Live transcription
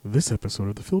This episode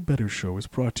of the Feel Better Show is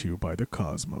brought to you by the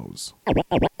Cosmos. It's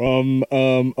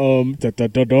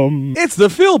the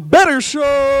Feel Better Show!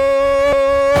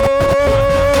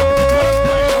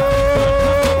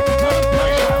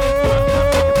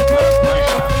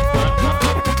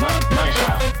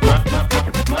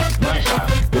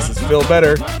 This is Feel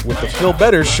Better with the Feel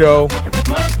Better Show.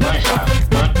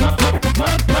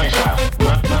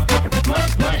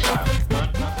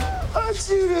 Aren't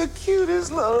you the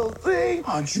cutest little thing?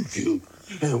 Aren't you cute?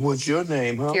 And what's your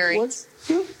name, huh? Gary. What's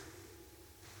cute?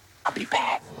 I'll be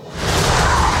back.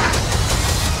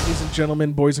 Ladies and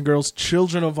gentlemen, boys and girls,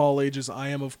 children of all ages, I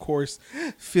am, of course,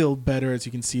 Feel Better, as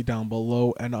you can see down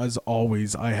below. And as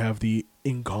always, I have the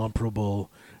incomparable,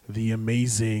 the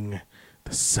amazing,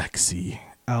 the sexy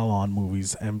Al on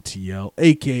Movies MTL,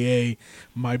 a.k.a.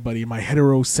 my buddy, my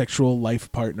heterosexual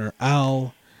life partner,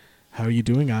 Al. How are you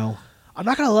doing, Al? I'm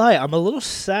not gonna lie, I'm a little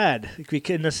sad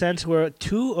in the sense where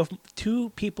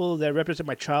two people that represent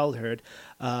my childhood,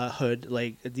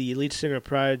 like the lead singer of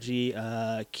Prodigy,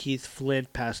 Keith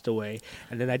Flint, passed away,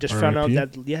 and then I just found out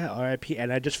that R.I.P.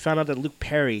 And I just found out that Luke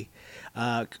Perry,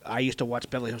 I used to watch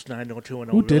Beverly Hills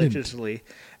 90210 religiously.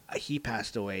 He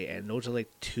passed away, and those are like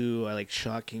two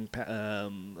shocking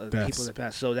people that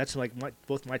passed. So that's like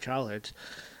both my childhoods.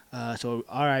 So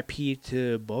R.I.P.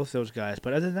 to both those guys.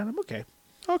 But other than that, I'm okay.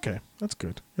 Okay, that's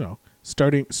good. You know,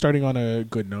 starting on a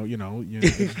good note. You know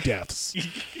deaths.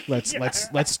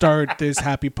 Let's start this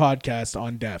happy podcast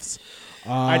on deaths.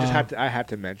 I have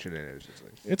to mention it. It's just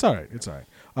like, it's all right. It's all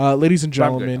right. Ladies and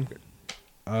gentlemen,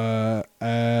 I'm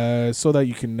good. so that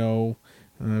you can know,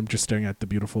 I'm just staring at the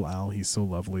beautiful Al. He's so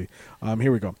lovely.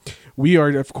 Here we go. We are,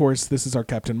 of course, this is our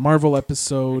Captain Marvel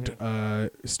episode,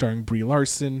 starring Brie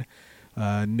Larson,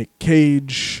 Nick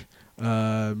Cage,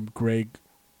 Greg.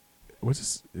 What's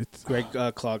this? It's Greg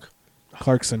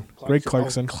Clarkson. Greg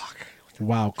Clarkson.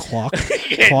 Wow, Clarkson.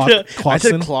 I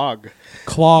said Clog.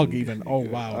 Clog even. Oh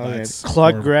wow, that's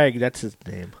Clark horrible. Gregg. That's his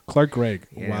name. Clark Gregg.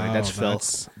 Yeah, wow, that's Phil.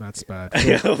 That's bad.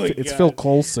 It's Phil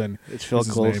Coulson. It's Phil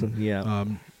Coulson. Yeah.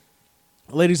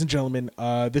 Ladies and gentlemen,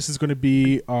 this is going to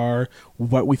be our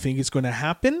what we think is going to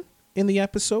happen in the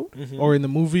episode or in the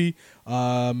movie.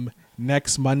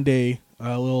 Next Monday,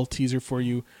 a little teaser for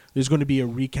you. There's going to be a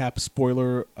recap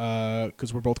spoiler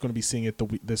because we're both going to be seeing it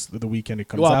the weekend it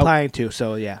comes out. I'm planning to,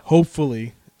 so yeah.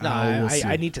 Hopefully. No, I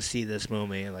I need to see this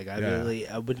movie.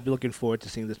 I would be looking forward to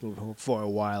seeing this movie for a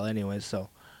while anyway, so.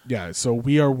 Yeah, so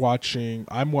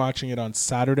I'm watching it on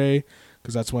Saturday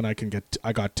because that's when I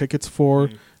got tickets for.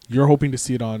 You're hoping to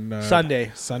see it on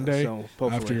Sunday. So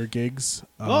after your gigs.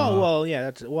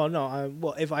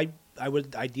 If I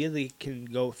would ideally can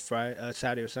go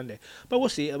Saturday or Sunday, but we'll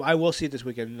see. I will see it this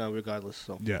weekend regardless.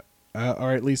 So yeah,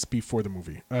 or at least before the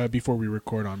movie, before we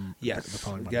record on the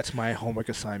following Monday. That's my homework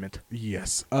assignment.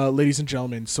 Yes, ladies and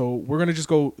gentlemen. So we're gonna just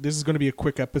go. This is gonna be a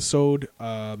quick episode.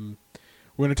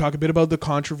 We're going to talk a bit about the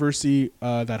controversy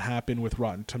that happened with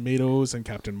Rotten Tomatoes and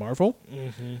Captain Marvel.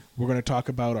 We're going to talk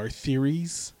about our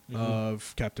theories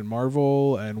of Captain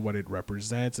Marvel and what it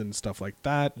represents and stuff like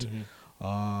that.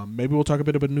 Maybe we'll talk a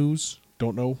bit about news.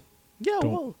 Don't know. Yeah,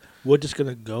 well, we're just going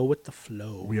to go with the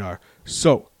flow. We are.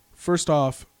 So, first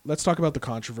off, let's talk about the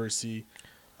controversy.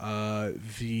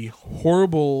 The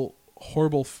horrible...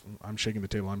 I'm shaking the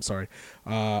table. I'm sorry.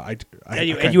 And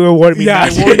you were warning me. Yeah,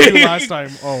 I warned you last time.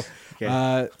 Oh,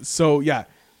 okay. So yeah,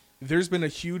 there's been a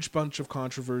huge bunch of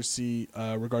controversy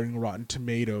regarding Rotten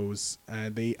Tomatoes,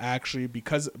 and they actually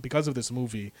because of this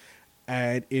movie,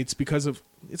 and it's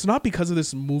not because of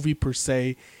this movie per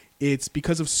se, it's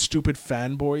because of stupid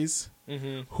fanboys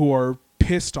who are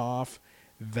pissed off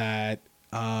that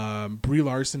Brie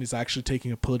Larson is actually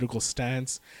taking a political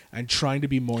stance and trying to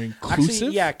be more inclusive.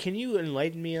 Actually, yeah, can you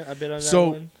enlighten me a bit on that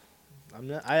one? A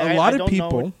lot of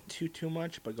people know too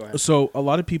much, but go ahead. So a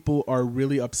lot of people are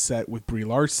really upset with Brie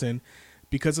Larson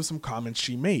because of some comments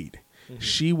she made.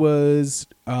 She was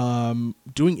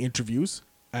doing interviews,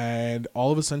 and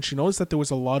all of a sudden she noticed that there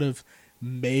was a lot of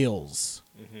males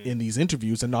in these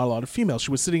interviews and not a lot of females.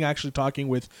 She was sitting actually talking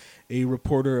with a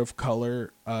reporter of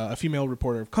color, a female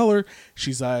reporter of color.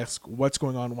 She's asked, what's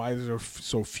going on? Why is there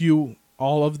so few?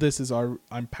 All of this is I'm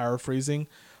paraphrasing.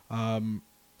 I'm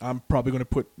probably going to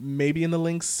put maybe in the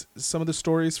links some of the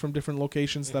stories from different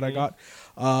locations that I got.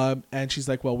 And she's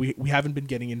like, well, we haven't been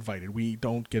getting invited. We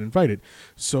don't get invited.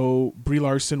 So Brie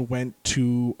Larson went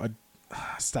to a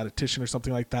statistician or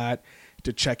something like that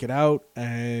to check it out,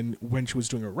 and when she was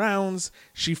doing her rounds,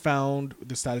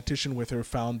 the statistician with her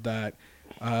found that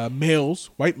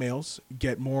white males,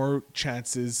 get more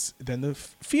chances than the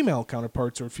female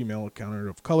counterparts or female counter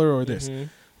of color or this,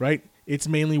 right? It's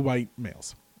mainly white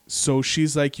males. So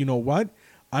she's like, you know what?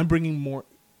 I'm bringing more.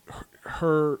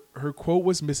 Her quote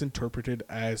was misinterpreted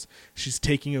as she's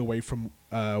taking away from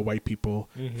white people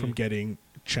from getting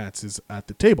chances at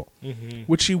the table,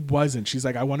 which she wasn't. She's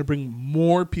like, I want to bring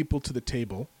more people to the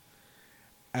table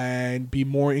and be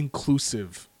more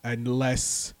inclusive and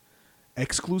less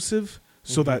exclusive,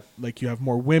 so that like you have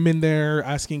more women there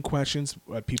asking questions,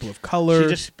 people of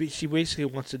color. She basically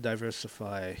wants to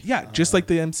diversify. Yeah, just like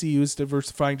the MCU is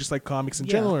diversifying, just like comics in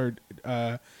general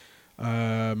are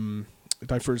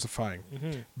diversifying.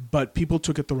 But people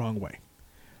took it the wrong way.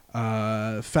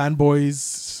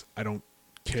 Fanboys, I don't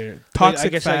care.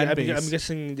 Toxic fan base. I'm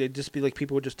guessing it'd just be like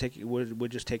people would just taking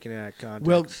it out of context.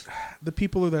 Well, the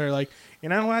people that are like, you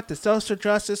know what, the social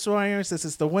justice warriors, this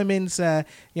is the women's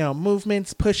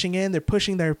movements pushing in. They're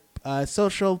pushing their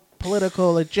social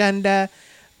political agenda,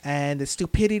 and the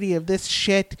stupidity of this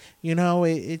shit.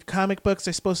 Comic books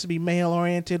are supposed to be male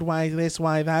oriented. Why this?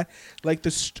 Why that? Like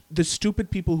the stupid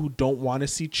people who don't want to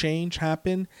see change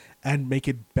happen and make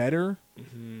it better.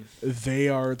 They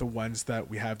are the ones that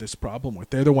we have this problem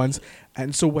with. They're the ones.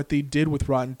 And so what they did with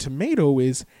Rotten Tomato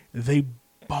is they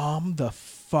bombed the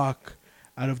fuck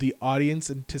out of the audience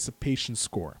anticipation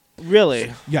score.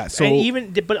 Really? Yeah. So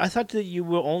but I thought that you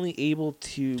were only able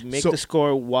to make the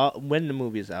score when the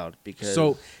movie is out, because.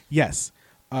 So yes,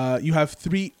 you have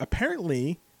three.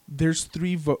 Apparently, there's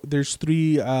three. Three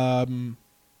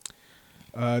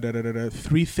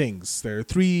things. There are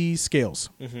three scales.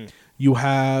 You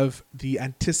have the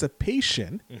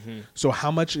anticipation. So how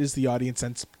much is the audience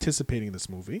anticipating this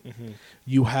movie?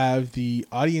 You have the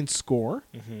audience score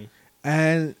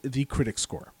and the critic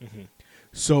score.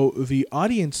 So the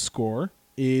audience score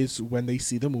is when they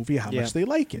see the movie, how much they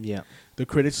like it. Yeah. The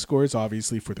critic score is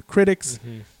obviously for the critics,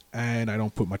 and I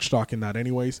don't put much stock in that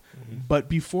anyways. But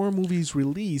before a movie is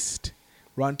released,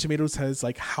 Rotten Tomatoes has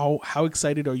like how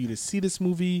excited are you to see this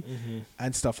movie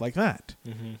and stuff like that.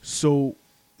 So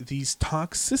these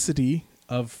toxicity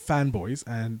of fanboys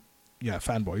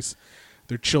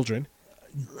they're children,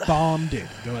 bombed it.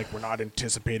 They're like, we're not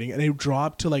anticipating, and it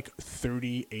dropped to like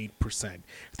 38%.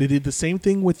 They did the same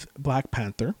thing with Black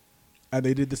Panther, and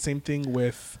they did the same thing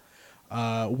with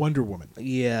Wonder Woman.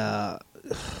 Yeah.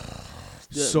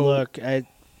 So look, get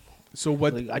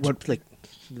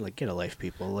a life,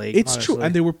 people. Like, it's honestly. true,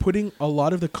 and they were putting a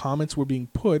lot of the comments were being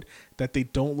put that they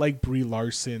don't like Brie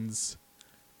Larson's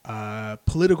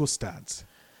political stance,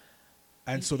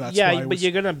 and so that's why. But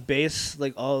you're gonna base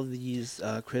like all these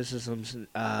criticisms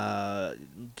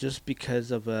just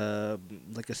because of a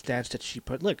stance that she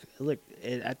put. Look.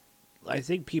 I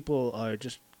think people are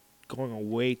just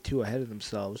going way too ahead of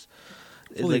themselves.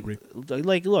 Fully agree.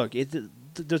 Like, look,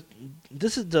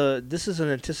 this is an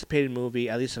anticipated movie,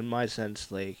 at least in my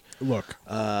sense. Like, look,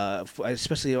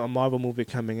 especially a Marvel movie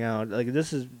coming out. Like,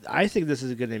 I think this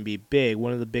is going to be big.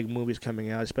 One of the big movies coming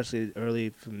out, especially early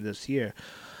from this year.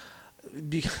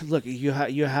 Look, you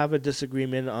have a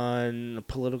disagreement on a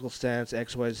political stance,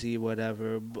 XYZ,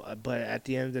 whatever. But at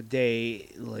the end of the day,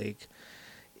 like.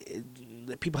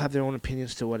 People have their own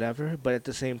opinions to whatever, but at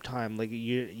the same time, like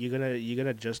you're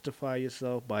gonna justify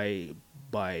yourself by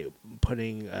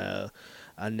putting a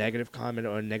negative comment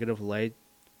or a negative light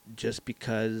just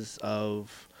because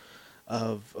of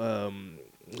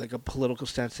like a political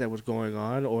stance that was going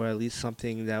on, or at least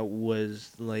something that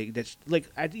was like that's like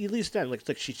at least then like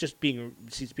she's being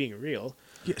real.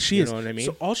 Yeah, she you is. Know what I mean?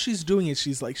 So all she's doing is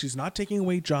she's not taking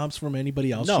away jobs from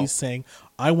anybody else. No. She's saying,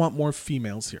 I want more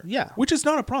females here. Yeah. Which is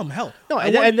not a problem. Hell. No,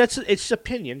 and that's it's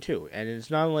opinion too. And it's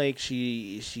not like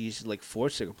she's like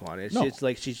forcing upon it. It's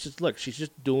like she's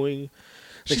just doing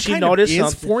like she noticed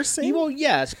something. Forcing? Well,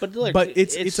 yes, but look, but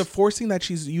it's a forcing that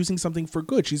she's using something for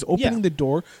good. She's opening the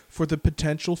door for the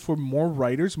potential for more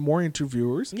writers, more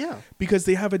interviewers. Yeah. Because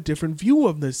they have a different view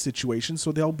of the situation,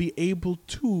 so they'll be able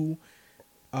to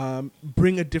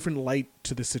bring a different light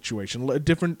to the situation, a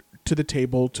different to the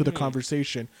table, to the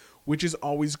conversation, which is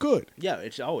always good. Yeah,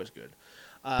 it's always good.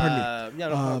 Pardon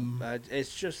me.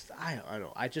 It's just I don't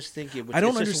know. I just think it was. I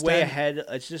don't it's just understand. way ahead.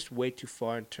 It's just way too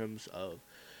far in terms of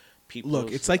people.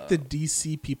 Look, it's like the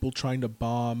DC people trying to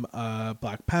bomb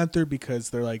Black Panther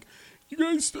because they're like, you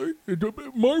guys,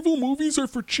 Marvel movies are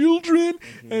for children,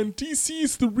 and DC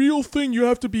is the real thing. You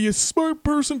have to be a smart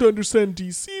person to understand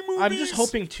DC movies. I'm just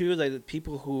hoping, too, that the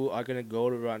people who are going to go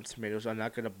to Rotten Tomatoes are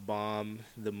not going to bomb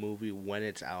the movie when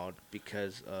it's out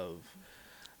because of...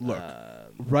 Look,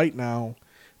 right now,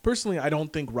 personally, I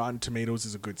don't think Rotten Tomatoes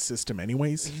is a good system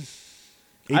anyways.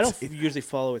 I don't usually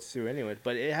follow it through anyway,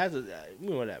 but it has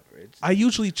whatever. I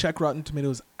usually check Rotten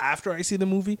Tomatoes after I see the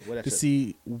movie to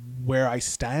see where I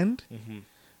stand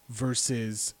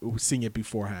versus seeing it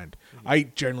beforehand. I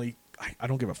I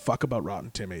don't give a fuck about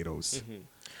Rotten Tomatoes.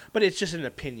 But it's just an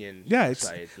opinion. Yeah, it's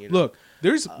site, look.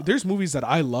 There's movies that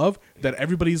I love that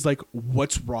everybody's like,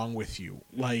 "What's wrong with you?"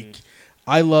 Like,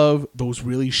 I love those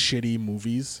really shitty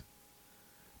movies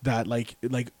that like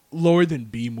lower than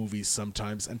B movies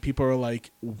sometimes, and people are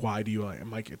like, "Why do you like?"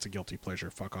 I'm like, "It's a guilty pleasure.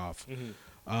 Fuck off."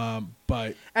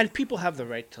 But and people have the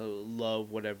right to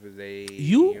love whatever they.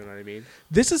 You know what I mean?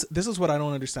 This is what I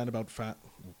don't understand about I'm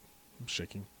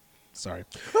shaking. Sorry.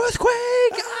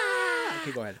 Earthquake.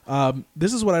 Okay, go ahead.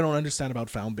 This is what I don't understand about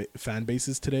fan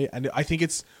bases today, and I think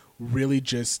it's really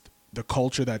just the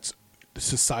culture that's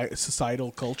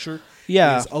societal culture.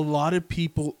 Yeah. Is a lot of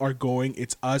people are going,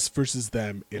 it's us versus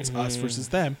them, it's us versus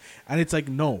them, and it's like,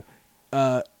 no,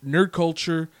 nerd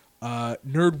culture,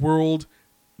 nerd world,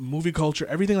 movie culture,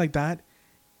 everything like that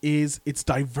it's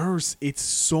diverse. It's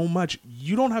so much.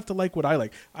 You don't have to like what I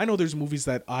like. I know there's movies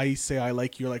that I say I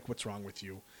like, you're like, what's wrong with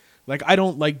you? Like, I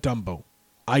don't like Dumbo.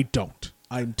 I don't.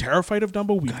 I'm terrified of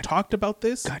Dumbo. We've talked about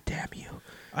this. God damn you.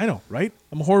 I know, right?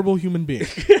 I'm a horrible human being.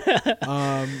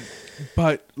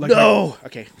 But like, no.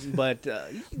 Okay, but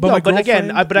my but again,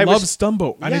 girlfriend I loves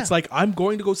Dumbo, and Yeah. it's like I'm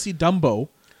going to go see Dumbo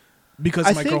because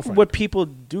I my think girlfriend. what people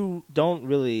don't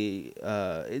really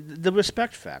the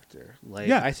respect factor. Like,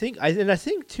 Yeah. I think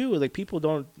too. Like,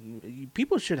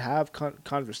 people should have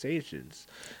conversations.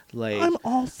 Like, I'm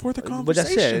all for the but that's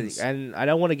conversations. it. And I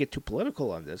don't want to get too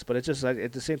political on this, but it's just like,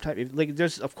 at the same time,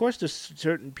 there's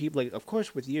certain people, like, of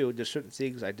course with you, there's certain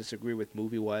things I disagree with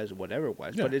movie wise or whatever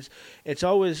wise, Yeah. but it's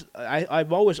always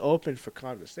I'm always open for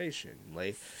conversation.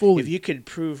 Like, Fully. if you could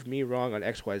prove me wrong on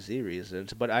XYZ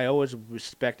reasons, but I always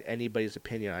respect anybody's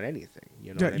opinion on anything.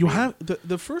 You know, Yeah, what I you mean? have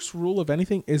the first rule of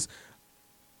anything is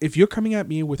if you're coming at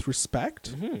me with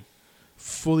respect,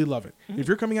 fully love it. If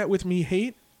you're coming at with me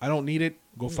hate, I don't need it.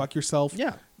 Go fuck yourself.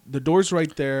 Yeah. The door's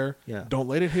right there. Yeah. Don't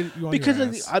let it hit you on Because your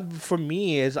of ass. for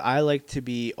me is I like to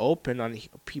be open on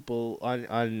people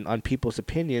on people's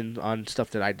opinions on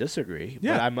stuff that I disagree.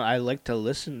 Yeah. But I like to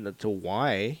listen to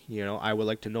why. You know, I would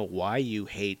like to know why you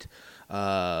hate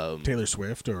Taylor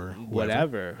Swift or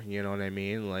whatever. You know what I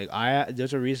mean? Like,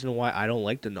 there's a reason why I don't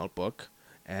like The Notebook.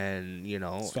 And, you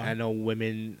know, It's fine. I know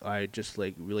women are just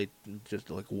like really just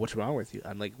like, what's wrong with you?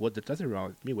 I'm like, what? There's nothing wrong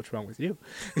with me. What's wrong with you?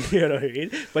 You know what I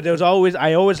mean? But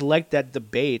I always liked that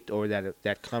debate or that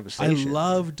I conversation.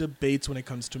 love debates when it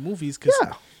comes to movies because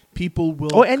Yeah. people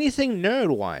will. Or anything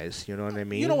nerd wise, you know what I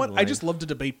mean? You know what? I Like, just love the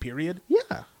debate. Period.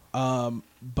 yeah.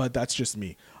 But that's just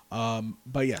me.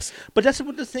 But yes, But that's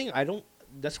what the thing. I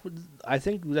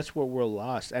think that's where we're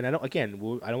lost, and I don't. Again,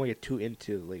 I don't want to get too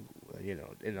into like, you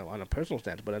know, on a personal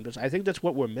stance. But I think that's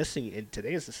what we're missing in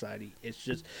today's society. It's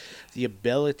just the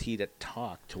ability to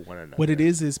talk to one another. what it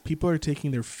is people are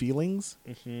taking their feelings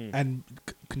Mm-hmm. and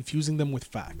confusing them with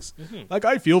facts. Like,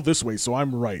 I feel this way, so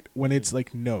I'm right. When it's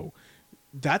like, no,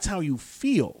 that's how you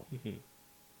feel.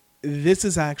 This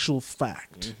is actual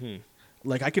fact.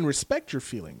 Like, I can respect your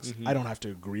feelings. I don't have to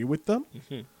agree with them,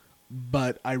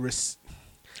 but I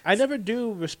never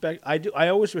do respect. I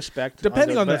always respect.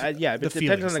 depending on the the depends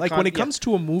feelings. on the Like, when it comes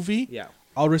to a movie, yeah.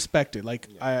 I'll respect it. Like,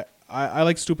 I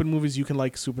like stupid movies. You can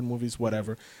like stupid movies,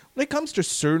 whatever. When it comes to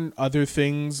certain other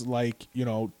things, like, you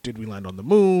know, did we land on the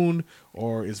moon,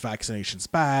 or is vaccinations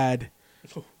bad?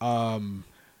 I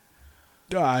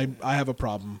have a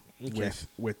problem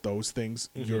with those things.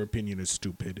 Your opinion is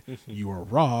stupid. You are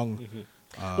wrong.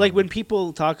 Like, when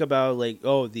people talk about like,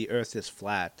 oh, the Earth is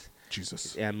flat.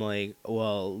 Jesus. I'm like,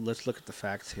 well, let's look at the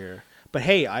facts here. But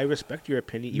hey, I respect your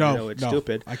opinion, even though it's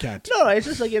stupid. I can't. No, it's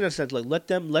just like, in a sense, like, let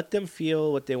them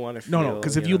feel what they want to feel. No,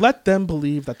 because if you know? let them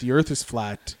believe that the Earth is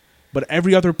flat, but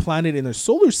every other planet in the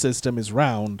solar system is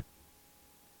round,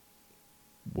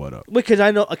 what up? Because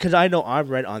I know I'm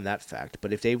right on that fact.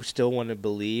 But if they still want to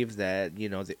believe that, you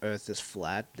know, the Earth is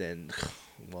flat, then,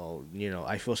 well, you know,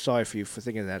 I feel sorry for you for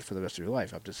thinking that for the rest of your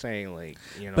life. I'm just saying, like,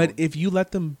 you know. But if you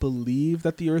let them believe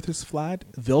that the Earth is flat,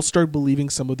 they'll start believing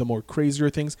some of the more crazier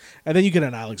things, and then you get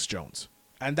an Alex Jones,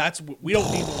 and we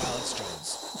don't need no Alex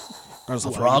Jones. There's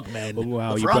the frogmen.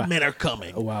 Wow, the you frogmen are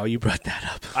coming. Wow, you brought that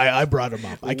up. I brought him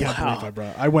up. I can't Wow.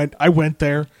 believe I went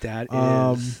there. That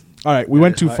is. All right, we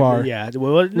went too far. Yeah,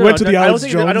 well, We went to the I don't Alex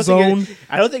think Jones zone.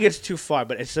 I don't think it's too far,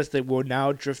 but it's just that we're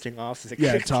now drifting off the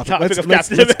Yeah, topic topic. of Let's-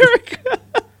 Captain America.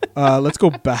 Let's go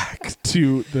back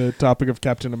to the topic of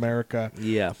Captain America.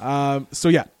 Yeah. So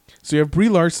you have Brie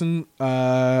Larson.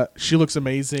 She looks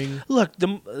amazing. Look,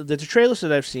 the trailers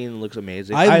that I've seen looks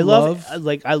amazing. I love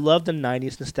the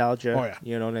 '90s nostalgia. Oh, yeah.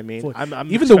 You know what I mean?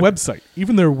 I'm Even their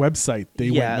website, they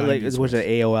yeah, went like 90s it was with. an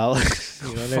AOL.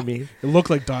 You know what I mean? It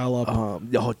looked like dial-up.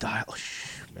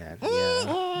 Man.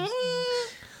 Yeah.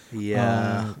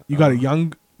 Yeah. You got a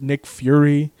young Nick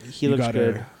Fury. He You looks got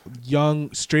good. a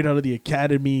young, straight out of the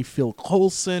academy, Phil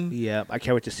Coulson. Yeah, I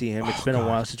can't wait to see him. It's been a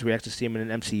while since we actually see him in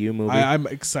an MCU movie. I'm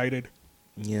excited.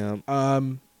 Yeah.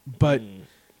 But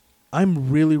I'm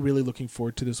really, really looking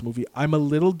forward to this movie. I'm a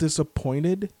little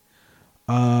disappointed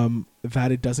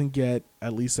that it doesn't get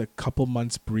at least a couple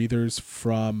months breathers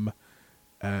from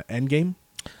Endgame.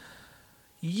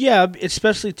 Yeah,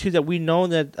 especially too that we know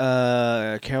that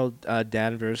Carol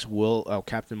Danvers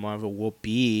Captain Marvel will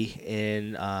be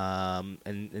in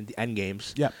the End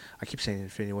Games. Yeah, I keep saying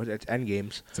Infinity War. It's End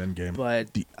Games. it's Endgame.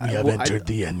 But we have entered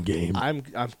the Endgame.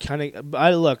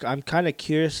 I'm kind of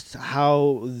curious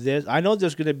how this. I know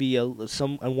there's going to be in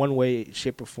one way,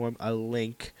 shape, or form a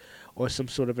link or some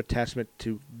sort of attachment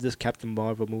to this Captain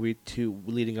Marvel movie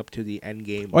leading up to the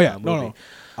Endgame. Oh yeah, movie. no.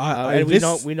 And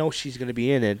we know she's going to be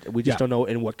in it. We just don't know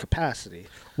in what capacity.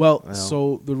 Well,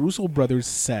 so the Russo brothers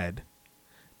said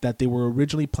that they were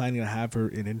originally planning to have her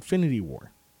in Infinity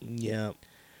War. Yeah,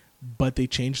 but they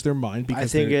changed their mind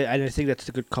because I think that's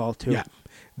a good call too. Yeah,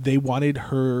 they wanted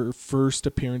her first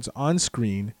appearance on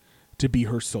screen to be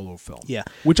her solo film. Yeah,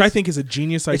 which I think is a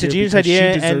genius idea. It's a genius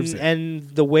idea, and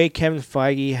the way Kevin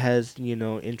Feige has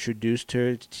introduced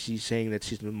her, she's saying that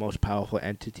she's the most powerful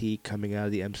entity coming out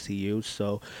of the MCU.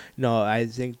 So, no, I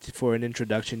think for an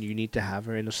introduction, you need to have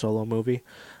her in a solo movie,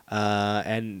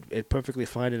 and it's perfectly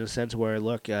fine in a sense where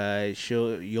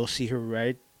you'll see her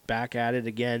right back at it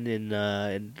again in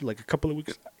like a couple of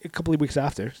weeks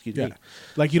after. Excuse me.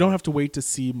 Like you don't have to wait to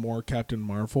see more Captain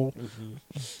Marvel. Mm-hmm.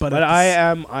 But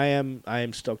I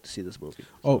am stoked to see this movie.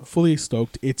 Oh, fully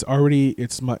stoked! It's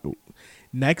my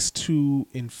next to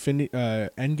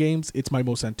Endgames. It's my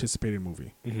most anticipated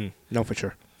movie. Mm-hmm. No,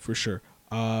 for sure.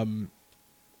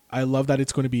 I love that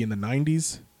it's going to be in the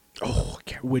 90s. Oh,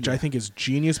 which I think is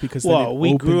genius because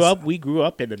we grew up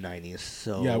in the 90s.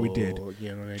 So yeah, we did. You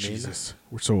know what I mean? Jesus,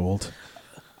 we're so old.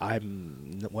 What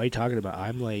are you talking about?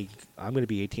 I'm going to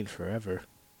be 18 forever.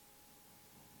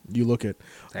 You look it.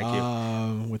 Thank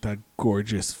you. With that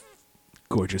gorgeous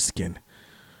skin.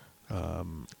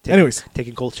 Anyways,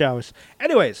 taking cold showers.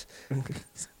 Anyways,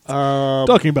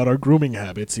 talking about our grooming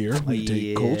habits here. We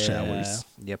take cold showers.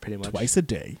 Yeah, pretty much twice a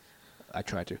day. I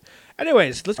try to.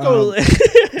 Anyways, let's go.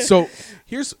 So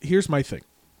here's my thing.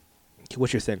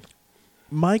 What's your thing?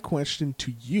 My question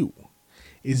to you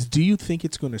is: do you think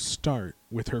it's going to start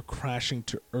with her crashing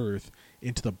to Earth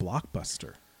into the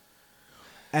blockbuster,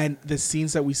 and the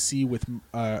scenes that we see with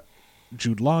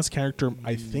Jude Law's character?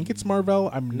 I think it's Marvel.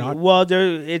 I'm not. Well,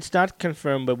 it's not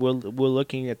confirmed, but we're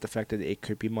looking at the fact that it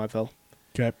could be Marvel.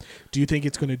 Okay. Do you think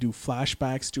it's going to do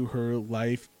flashbacks to her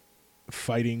life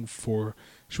fighting for?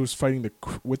 She was fighting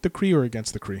with the Kree or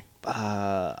against the Kree?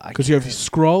 Because you have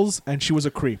Skrulls, and she was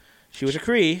a Kree. She was a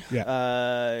Kree. Yeah.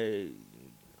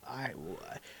 I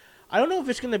don't know if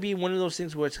it's going to be one of those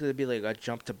things where it's going to be like a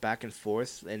jump to back and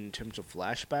forth in terms of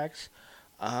flashbacks.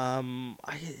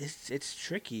 It's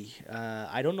tricky.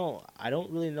 I don't know. I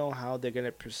don't really know how they're going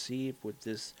to proceed with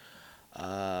this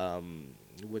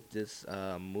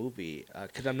movie,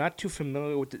 because I'm not too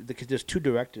familiar with because there's two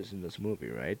directors in this movie,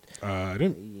 right? I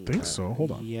didn't think so.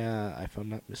 Hold on. Yeah, if I'm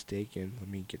not mistaken, let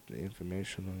me get the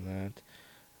information on that.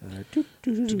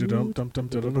 Who's gonna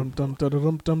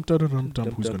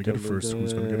get it first?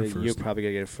 You're probably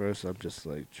gonna get it first. I'm just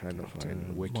like trying to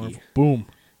find wiki. Boom.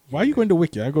 Why are you going to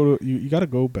wiki? I go to you. You got to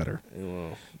go better.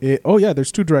 Well,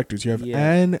 there's two directors. You have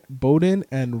Anne Boden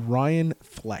and Ryan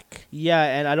Fleck. Yeah,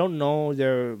 and I don't know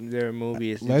their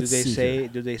movies. Do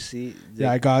they see?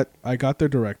 Yeah, I got their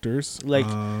directors.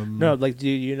 Do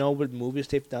you know what movies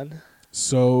they've done?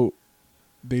 So,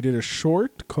 they did a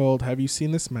short called "Have You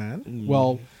Seen This Man?" Mm.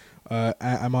 Well,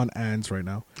 I'm on Anne's right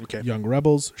now. Okay. Young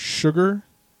Rebels, Sugar.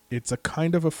 It's a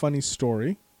kind of a funny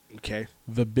story. Okay.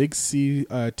 The Big C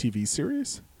TV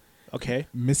series. Okay.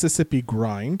 Mississippi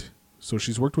Grind. So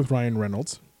she's worked with Ryan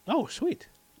Reynolds. Oh, sweet.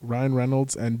 Ryan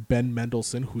Reynolds and Ben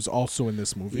Mendelsohn, who's also in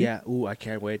this movie. Yeah. Ooh, I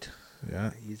can't wait.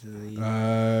 Yeah.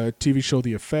 TV show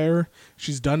The Affair.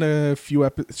 She's done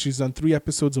she's done 3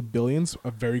 episodes of Billions.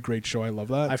 A very great show. I love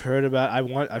that. I've heard about.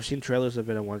 I've seen trailers of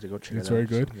it. I wanted to go check it out. It's very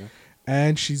good. So, yeah.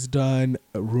 And she's done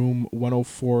Room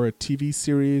 104, a TV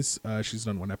series. She's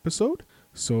done 1 episode.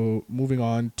 So moving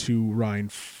on to Ryan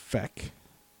Fleck.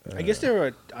 I guess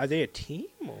are they a team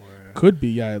or could be?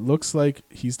 Yeah, it looks like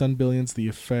he's done Billions, The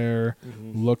Affair,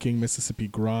 Looking, Mississippi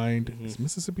Grind. Mm-hmm. Is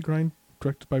Mississippi Grind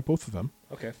directed by both of them?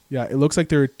 Okay. Yeah, it looks like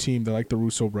they're a team. They're like the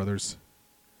Russo brothers,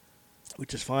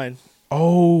 which is fine.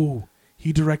 Oh,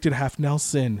 he directed Half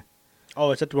Nelson. Oh,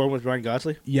 is that the one with Ryan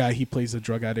Gosling? Yeah, he plays a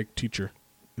drug addict teacher.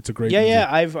 It's a great movie. Yeah,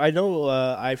 I've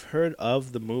heard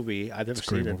of the movie. I've never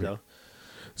seen it though.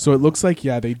 So it looks like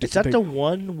they Is that the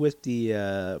one with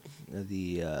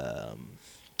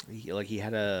like he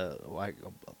had a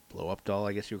blow up doll?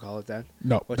 I guess you would call it that.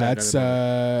 No, What's that that's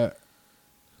another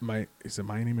is it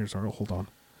My Name Is Earl? Hold on.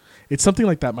 It's something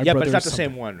like that. My yeah, but brother it's not is the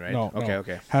something. same one, right? No, Okay, no.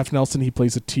 okay. Half Nelson, he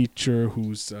plays a teacher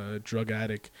who's a drug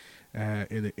addict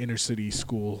in the inner city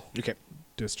school Okay.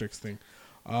 districts thing.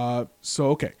 So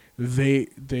okay,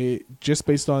 they just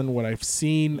based on what I've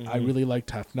seen, I really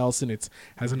liked Half Nelson. It's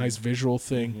has a nice visual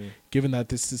thing. Given that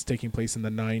this is taking place in the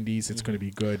 90s, it's going to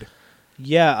be good.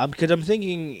 Yeah, because I'm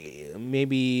thinking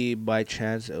maybe by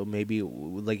chance, maybe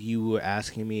like you were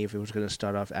asking me if it was going to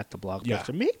start off at the Blockbuster.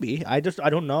 Yeah. Maybe I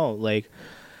don't know. Like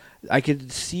I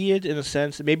could see it in a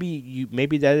sense. Maybe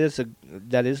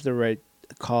that is the right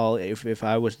call if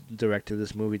I was directing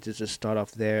this movie to just start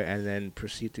off there and then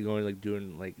proceed to going like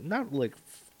doing like not like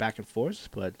back and forth,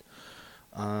 but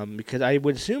because I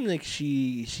would assume like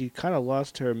she kind of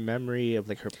lost her memory of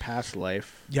like her past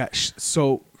life. Yeah.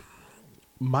 So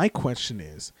my question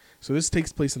is, so this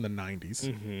takes place in the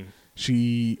 90s.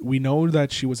 We know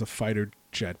that she was a fighter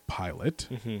jet pilot.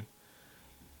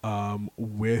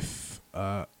 With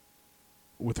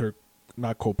her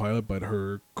not co-pilot but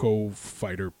her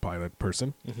co-fighter pilot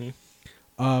person.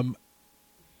 How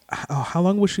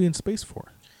long was she in space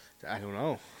for? I don't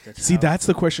know. That's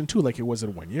the question too. Like, was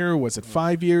it 1 year? Was it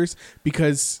 5 years?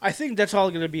 Because I think that's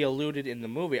all going to be alluded in the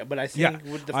movie. But I think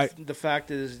Yeah, with the fact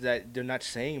is that they're not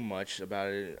saying much about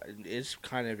it. It's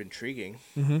kind of intriguing.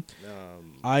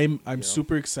 I'm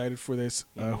super excited for this.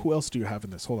 Who else do you have in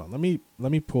this? Hold on.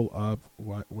 Let me pull up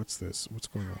what's this? What's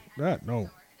going on? No.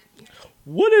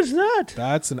 What is that?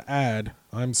 That's an ad.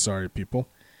 I'm sorry, people.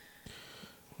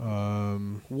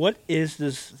 What is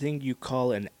this thing you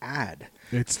call an ad?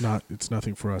 It's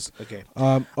nothing for us. Okay.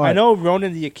 All I right. know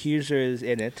Ronan the Accuser is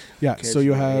in it. Yeah, so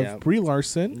you have yeah. Brie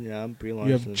Larson. Yeah, Brie Larson.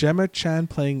 You have Gemma Chan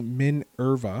playing Min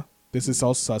Irva. This is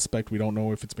all suspect. We don't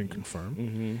know if it's been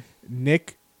confirmed.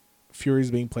 Nick Fury is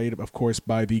being played, of course,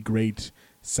 by the great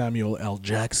Samuel L.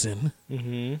 Jackson.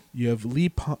 You have Lee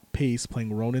Pace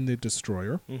playing Ronan the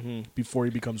Destroyer before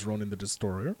he becomes Ronan the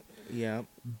Destroyer. Yeah.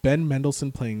 Ben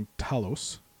Mendelsohn playing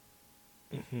Talos.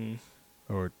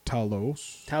 Or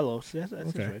Talos. Talos. Yeah, that's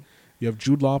Okay. right. You have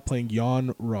Jude Law playing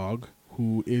Jan Rog,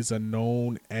 who is a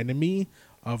known enemy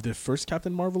of the first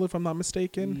Captain Marvel, if I'm not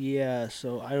mistaken. Yeah,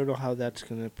 so I don't know how that's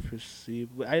going to proceed.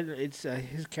 It's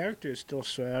his character is still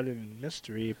shrouded in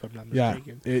mystery, if I'm not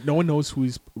mistaken. No one knows who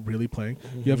he's really playing.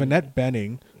 You have Annette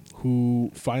Bening,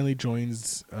 who finally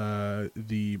joins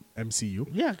the MCU.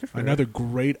 Yeah, good for Another her.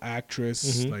 great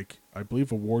actress, like I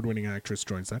believe award-winning actress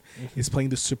joins that. Is playing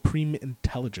the Supreme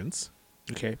Intelligence.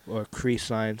 Okay, or Kree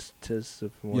scientist,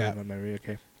 if one of my memory.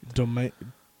 Okay. Jaman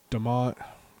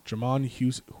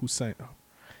Hussein.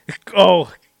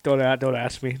 Oh, don't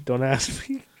ask me. Don't ask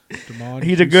me. Damon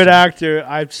He's a good actor.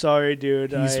 I'm sorry,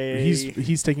 dude.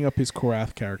 He's taking up his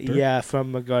Korath character. Yeah,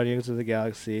 from Guardians of the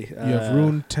Galaxy. You have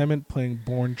Rune Temmant playing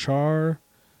Born Char,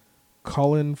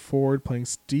 Colin Ford playing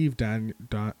Steve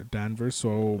Danvers,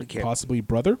 so possibly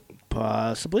brother.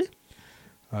 Possibly.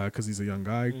 Because he's a young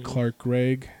guy. Clark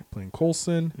Gregg playing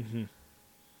Coulson.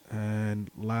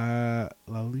 And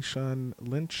Lalishan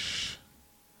Lynch.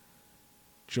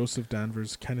 Joseph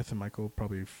Danvers, Kenneth and Michael,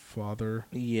 probably father.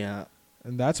 Yeah.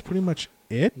 And that's pretty much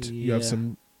it. Yeah. You have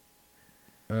some...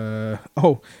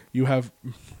 you have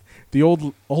the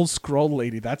old Skrull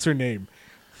lady. That's her name.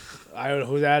 I don't know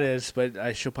who that is, but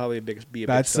I should probably be a big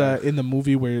That's star. in the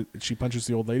movie where she punches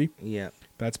the old lady. Yeah.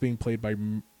 That's being played by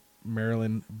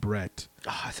Marilyn Brett.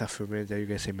 Oh, I thought for a minute there you were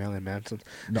going to say Marilyn Manson.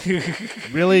 No.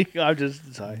 Really? I'm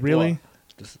just sorry. Really? Well,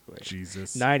 just wait.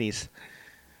 Jesus. 90s.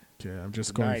 Okay, I'm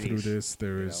just going 90s, through this.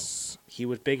 There is... He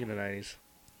was big in the 90s.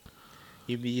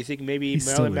 You think maybe He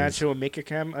still Marilyn is. Manson will make a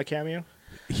cameo?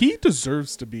 He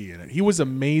deserves to be in it. He was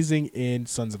amazing in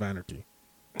Sons of Anarchy.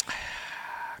 Man,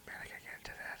 I can't get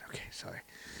into that. Okay, sorry.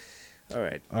 All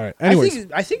right. All right.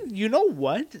 Anyways. I think you know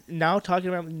what? Now talking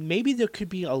about maybe there could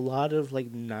be a lot of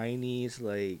like 90s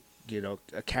like,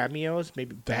 cameos,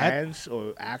 maybe bands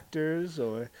or actors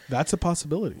or That's a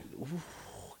possibility. Ooh,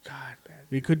 God, man.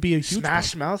 It could be a huge...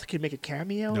 Smash Mouth could make a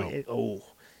cameo? No.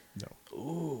 No.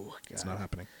 Ooh, God. It's not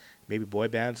happening. Maybe boy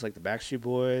bands like the Backstreet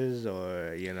Boys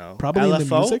or, Probably in the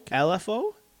LFO? music.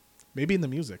 LFO? Maybe in the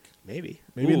music. Maybe.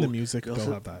 Maybe in the Ooh, music Girls they'll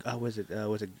on- have that. Was it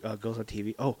Girls on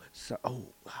TV? Yeah.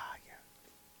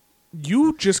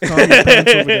 You just calm your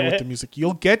pants over there with the music.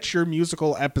 You'll get your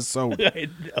musical episode. I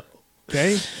know.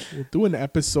 Okay, we'll do an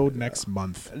episode next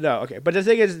month. No, okay, but the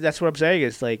thing is, that's what I'm saying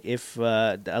is like if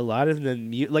a lot of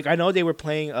the like I know they were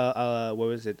playing what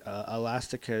was it,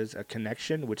 Elastica's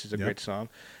Connection, which is a Yep. great song,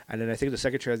 and then I think the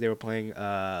second track they were playing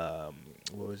what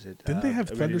was it? Didn't they have Ready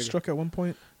to Go? Thunderstruck at one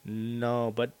point?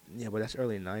 No, but that's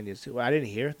early '90s. Well, I didn't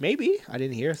hear. Maybe I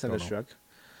didn't hear Thunderstruck.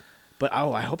 But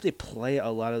I hope they play a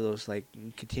lot of those like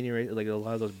continuing like a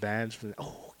lot of those bands from.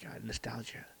 Oh God,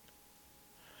 nostalgia.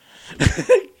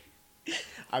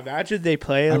 Imagine they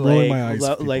play I'm like rolling my eyes,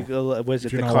 like people. was it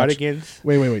If the you're not Cardigans?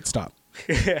 Wait, stop.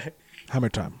 Hammer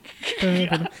time.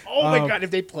 Oh my God!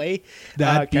 If they play,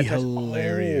 That'd be Catch Us-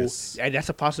 hilarious. Oh, and that's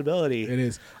a possibility. It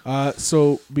is.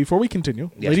 So before we continue,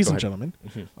 Yes, ladies go and ahead.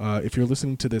 gentlemen, if you're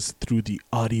listening to this through the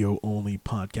audio-only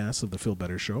podcast of the Phil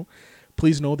Better Show,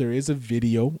 please know there is a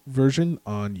video version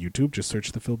on YouTube. Just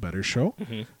search the Phil Better Show.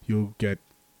 You'll get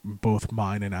both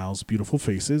mine and Al's beautiful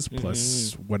faces,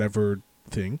 plus whatever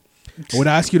thing. I would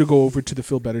ask you to go over to the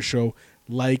Phil Better Show,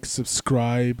 like,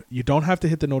 subscribe. You don't have to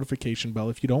hit the notification bell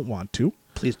if you don't want to.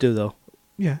 Please do though.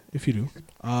 Yeah, if you do.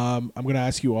 I'm going to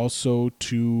ask you also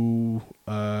to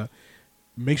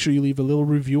make sure you leave a little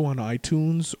review on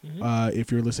iTunes if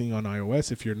you're listening on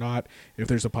iOS. If you're not, if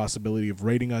there's a possibility of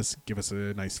rating us, give us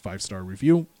a nice 5-star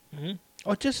review.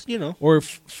 Or just Or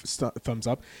thumbs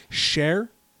up. Share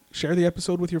the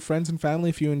episode with your friends and family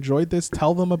if you enjoyed this.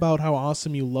 Tell them about how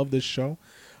awesome you love this show.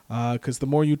 Because the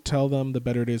more you tell them, the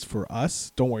better it is for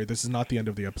us. Don't worry, this is not the end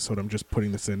of the episode. I'm just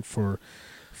putting this in for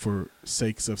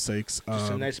sakes of sakes.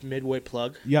 just a nice midway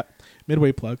plug. Yeah,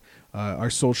 midway plug. Our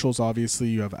socials, obviously,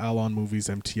 you have Al on Movies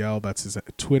MTL. That's his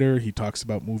Twitter. He talks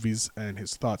about movies and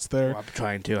his thoughts there. Well, I'm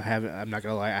trying to. I'm not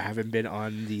gonna lie. I haven't been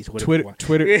on the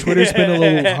Twitter's been a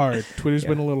little hard. Twitter's Yeah.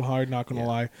 been a little hard. Not gonna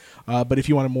lie. But if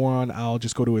you want more on Al,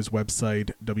 just go to his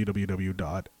website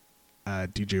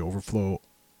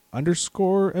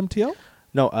www.djoverflow_MTL.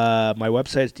 No, my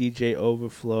website's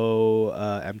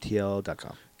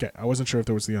djoverflowmtl.com. Okay, I wasn't sure if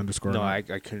there was the underscore. No, or not. I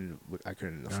couldn't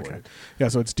afford Okay. it. Yeah,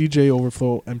 so it's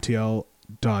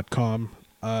djoverflowmtl.com.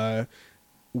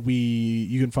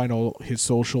 You can find all his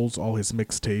socials, all his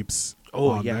mixtapes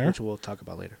on there. Which we'll talk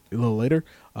about later. A little later.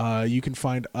 You can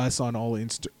find us on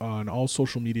all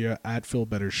social media at Phil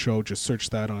Better Show. Just search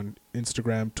that on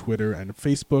Instagram, Twitter, and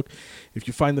Facebook. If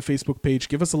you find the Facebook page,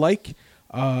 give us a like.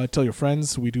 Tell your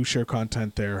friends. We do share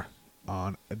content there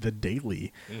on the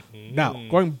daily. Now,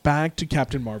 going back to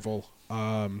Captain Marvel.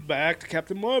 Back to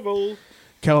Captain Marvel.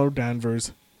 Carol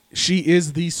Danvers. She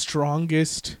is the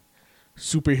strongest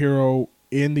superhero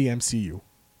in the MCU,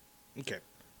 Okay.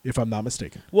 if I'm not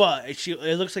mistaken. Well, it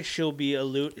looks like she'll be At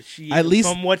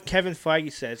least- from what Kevin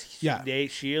Feige says. Yeah.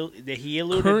 He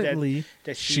alluded Currently,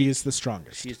 that she is the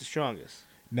strongest. she's the strongest.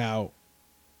 Now,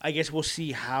 I guess we'll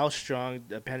see how strong,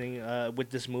 depending with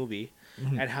this movie,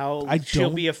 and how I she'll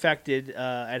don't- be affected,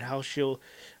 and how she'll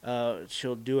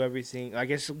do everything. I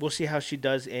guess we'll see how she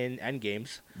does in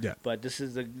Endgames. yeah. But this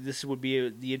would be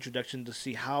the introduction to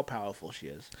see how powerful she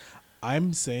is.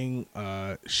 I'm saying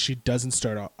she doesn't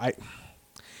start out.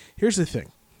 Here's the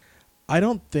thing. I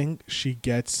don't think she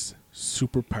gets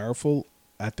super powerful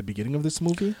at the beginning of this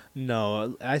movie.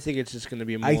 No, I think it's just going to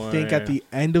be more. I think at the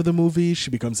end of the movie, she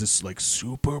becomes this like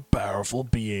super powerful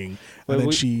being, Well, and then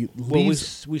we- she Well,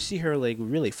 leaves. we see her like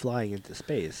really flying into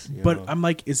space. you But know? I'm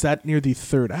like, is that near the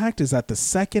third act? Is that the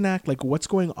second act? Like, what's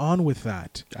going on with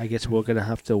that? I guess we're gonna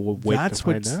have to wait to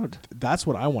find out. That's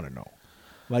what I want to know.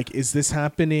 Like, is this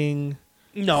happening?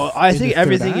 No, I in think the third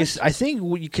everything act? is. I think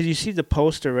because you see the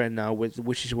poster right now with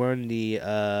which she's wearing the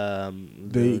typical-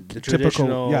 the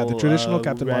traditional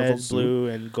Captain red, Marvel suit blue,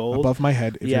 and gold. Above my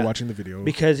head, if Yeah. you're watching the video.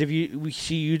 Because if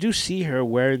you do see her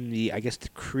wearing the, I guess the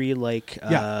Kree like.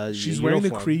 She's wearing the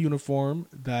uniform. Kree uniform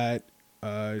that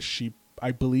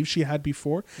I believe she had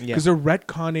before. Yeah. Because they're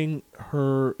retconning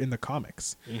her in the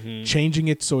comics, changing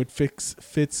it so it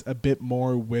fits a bit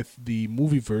more with the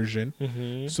movie version,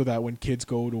 so that when kids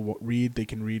go to read, they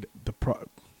can read the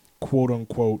quote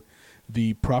unquote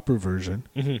the proper version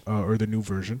or the new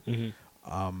version.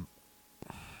 I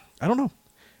don't know.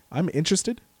 I'm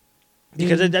interested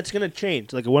Because that's gonna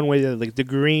change. Like one way, like the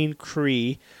green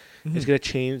Kree is gonna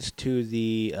change to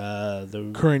the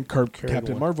current current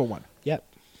Captain one. Marvel one. Yep.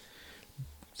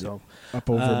 So Up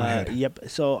over my head. Yep.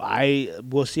 So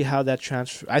we'll see how that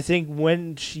transfer. I think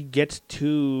when she gets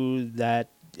to that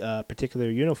particular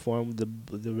uniform, the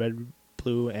red,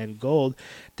 blue, and gold,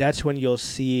 that's when you'll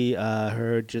see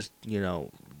her just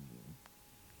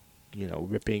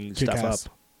ripping Kick stuff ass.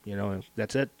 up. And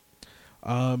that's it.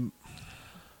 I'm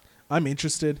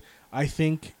interested. I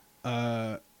think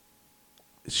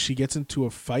she gets into a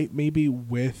fight maybe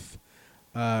with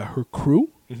her crew.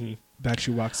 that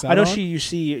she walks out. I know on. you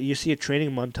see a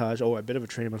training montage, or a bit of a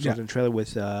training montage Yeah. in the trailer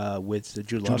with the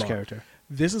Jude Law's Law. character.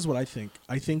 This is what I think.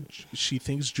 I think she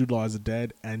thinks Jude Law is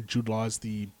dead, and Jude Law is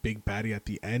the big baddie at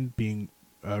the end, being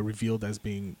revealed as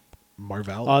being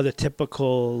Marvel. Oh, the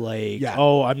typical like, Yeah.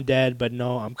 oh, I'm dead, but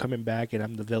no, I'm coming back, and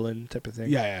I'm the villain type of thing.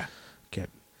 Yeah. Okay.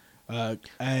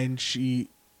 And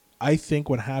I think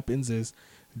what happens is,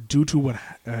 due to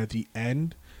the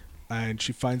end, and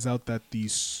she finds out that the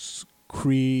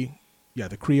Kree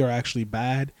are actually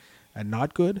bad and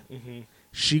not good. Mm-hmm.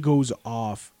 She goes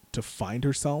off to find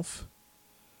herself.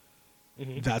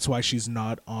 Mm-hmm. That's why she's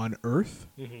not on Earth.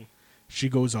 Mm-hmm. She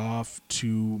goes off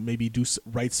to maybe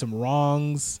right some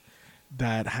wrongs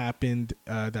that happened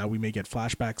that we may get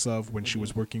flashbacks of when she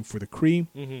was working for the Kree.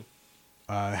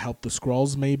 Mm-hmm. Help the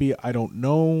Skrulls, maybe. I don't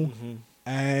know. Mm-hmm.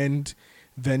 And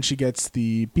then she gets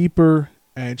the beeper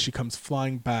and she comes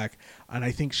flying back. And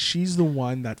I think she's the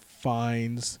one that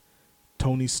finds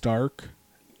Tony Stark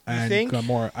and think?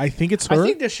 Gamora. I think it's her. I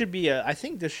think there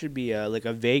should be a like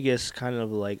a Vegas kind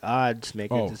of like odds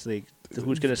maker. Oh. Just like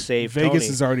who's gonna save Vegas Tony.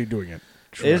 is already doing it.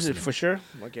 Is Trust it me. for sure?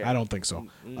 Okay. I don't think so.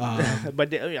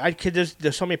 But I could.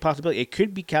 There's so many possibilities. It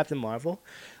could be Captain Marvel.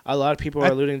 A lot of people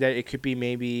are alluding that it could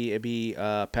be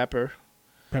Pepper.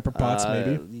 Pepper Potts,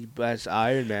 maybe. As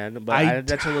Iron Man, but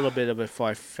that's a little bit of a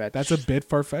far fetched. That's a bit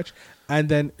far fetched. And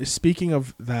then speaking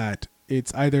of that,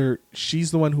 it's either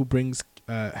she's the one who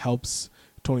helps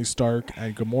Tony Stark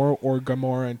and Gamora, or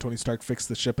Gamora and Tony Stark fix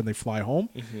the ship and they fly home.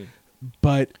 Mm-hmm.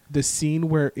 But the scene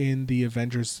where in the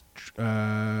Avengers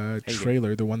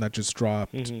trailer, the one that just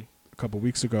dropped a couple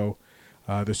weeks ago,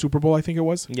 the Super Bowl, I think it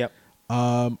was. Yep.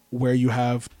 Where you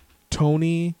have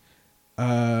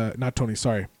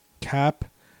Cap,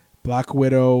 Black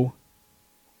Widow.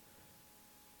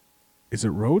 Is it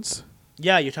Rhodes?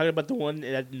 Yeah, you're talking about the one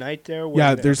at night there.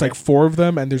 Yeah, there's like 4 of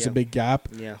them, and there's a big gap.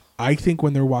 Yeah. I think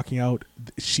when they're walking out,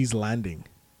 she's landing.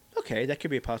 Okay, that could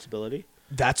be a possibility.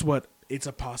 It's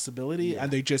a possibility, Yeah.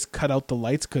 and they just cut out the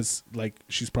lights because like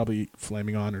she's probably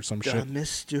flaming on or some shit.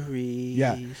 Mysteries.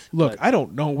 Yeah. Look, But I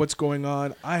don't know what's going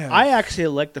on. I actually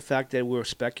like the fact that we're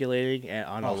speculating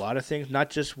on a Oh. lot of things, not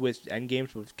just with Endgames,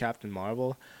 but with Captain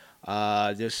Marvel.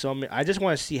 There's so many. I just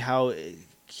want to see how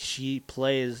she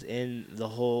plays in the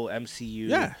whole MCU.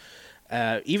 Yeah.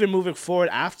 Even moving forward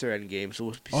after Endgame, so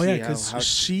we'll see Oh, yeah, how 'cause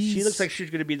she looks like she's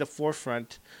going to be the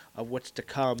forefront of what's to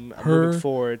come moving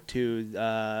forward to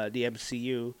the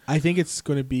MCU. I think it's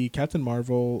going to be Captain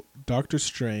Marvel, Doctor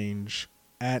Strange,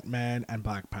 Ant-Man, and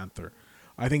Black Panther.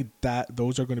 I think that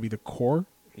those are going to be the core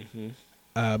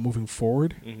moving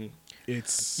forward. Mm-hmm.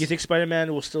 It's You think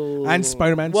Spider-Man will still And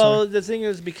Spider-Man, Well, sorry. the thing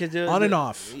is because On and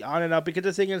off. because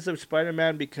the thing is that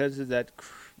Spider-Man, because of that,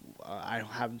 I don't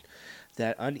have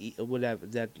that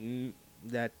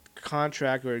that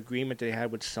contract or agreement they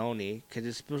had with Sony, because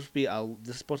it's supposed to be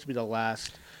this is supposed to be the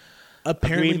last.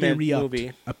 apparently they agreement re-upped.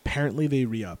 movie. Apparently they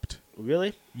re-upped.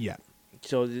 Really? Yeah.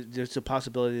 So there's a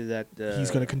possibility that He's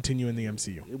going to continue in the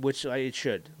MCU. which it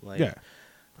should. Like, Yeah.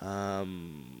 I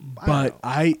But don't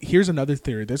know. here's another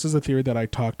theory. This is a theory that I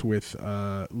talked with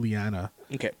Liana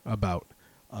Okay. about.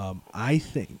 I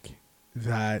think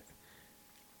that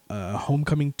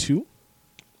Homecoming 2,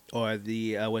 Or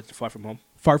the what's Far From Home.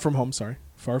 Far From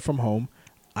Home,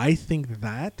 I think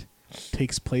that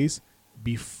takes place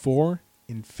before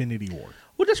Infinity War.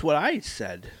 Well, that's what I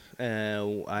said.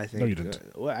 I think. No, you didn't.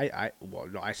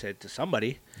 I said it to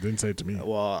somebody. Didn't say it to me.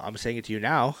 Well, I'm saying it to you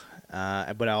now,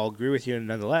 but I'll agree with you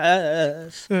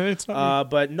nonetheless. It's not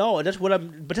But no, that's what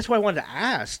I'm. But that's what I wanted to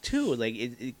ask too. Like,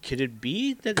 could it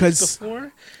be that 'Cause- it's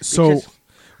before? so. Because-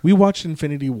 We watched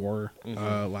Infinity War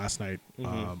Mhm. last night,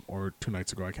 Mhm. or 2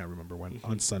 nights ago. I can't remember when.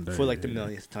 On Sunday for like the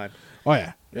millionth time. Oh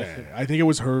yeah. Yeah. I think it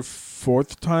was her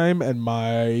 4th time and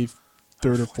my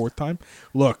 3rd or 4th time.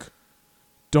 Look,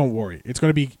 don't worry. It's going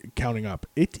to be counting up.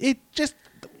 It just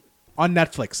on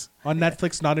Netflix. On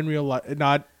Netflix, not in real life,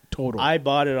 not total. I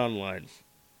bought it online.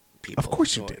 People, Of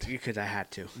course you did. because I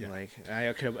had to. Yeah. Like,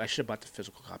 I should have bought the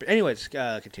physical copy. Anyways,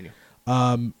 continue.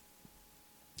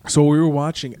 So we were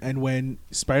watching, and when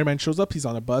Spider-Man shows up, he's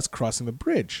on a bus crossing the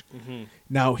bridge. Mm-hmm.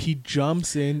 Now he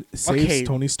jumps in, saves Okay.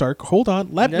 Tony Stark. Hold on,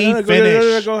 let me No,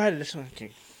 finish. go ahead. This one. Okay.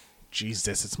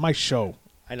 Jesus, it's my show.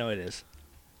 I know it is.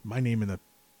 My name in the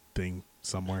thing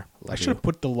somewhere. I Love should you. have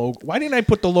put the logo. Why didn't I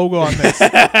put the logo on this?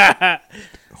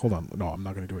 Hold on. No, I'm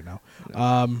not going to do it now.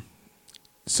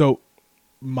 So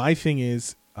my thing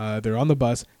is, they're on the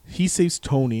bus. He saves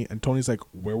Tony, and Tony's like,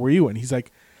 "Where were you?" And he's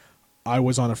like, "I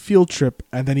was on a field trip,"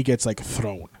 and then he gets like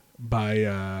thrown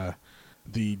by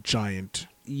the giant.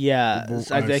 Yeah, Well,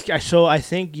 I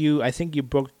think you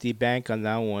broke the bank on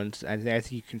that one. I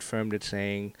think you confirmed it,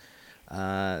 saying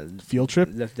Field trip.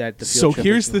 The field So trip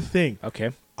here's is- the thing.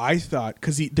 Okay. I thought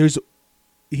because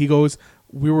he goes,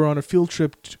 we were on a field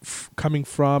trip coming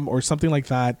from or something like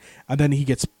that, and then he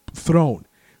gets thrown.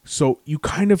 So you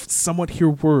kind of somewhat hear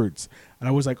words, and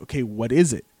I was like, okay, what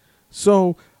is it?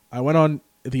 So I went on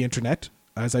the internet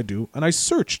as I do, and I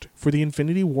searched for the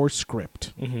Infinity War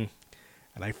script, Mm-hmm.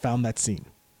 and I found that scene.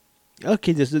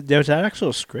 Okay, there's an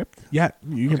actual script. Yeah,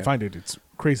 you can Okay. find it. It's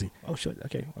crazy. Oh shit.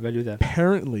 Okay, I gotta do that.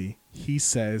 Apparently, he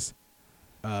says,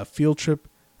 field trip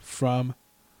from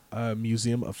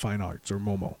Museum of Fine Arts or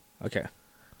MoMA. Okay.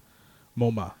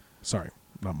 MoMA. Sorry,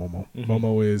 not Momo. Mhm.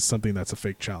 Momo is something that's a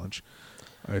fake challenge.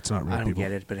 It's not real I don't people.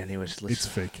 get it, but anyways, It's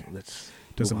fake. Let's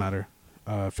Doesn't move on.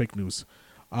 matter. Fake news.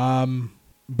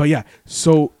 But yeah,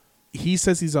 so he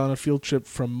says he's on a field trip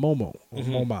from MoMA. Or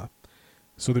Mhm. MoMA.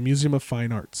 So the Museum of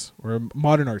Fine Arts or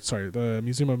Modern Arts. Sorry, the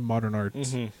Museum of Modern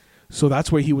Arts. Mhm. So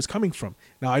that's where he was coming from.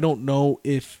 Now I don't know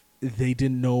if they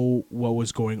didn't know what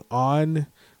was going on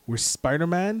with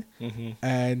Spider-Man Mhm.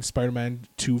 and Spider-Man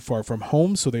 2 Far From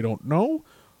Home, so they don't know,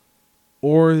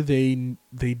 or they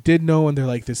did know and they're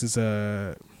like, this is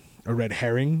a red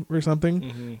herring or something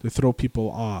Mhm. to throw people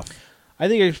off. I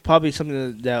think it's probably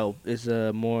something that is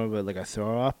more of like a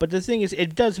throw off. But the thing is,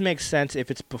 it does make sense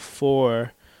if it's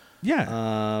before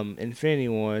Yeah, Infinity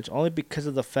War. It's only because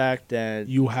of the fact that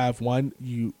you have one.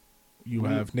 You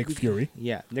have Nick Fury.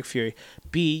 Yeah, Nick Fury.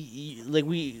 Like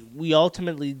we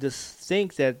ultimately just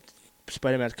think that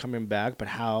Spider-Man's coming back, but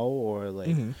how or like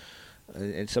Mhm.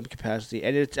 in some capacity,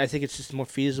 and I think it's just more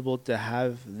feasible to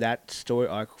have that story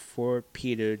arc for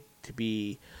Peter to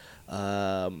be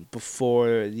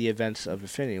before the events of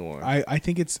Infinity War. I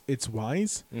think it's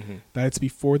wise Mm-hmm. that it's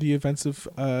before the events of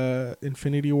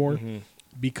Infinity War. Mm-hmm.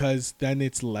 Because then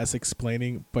it's less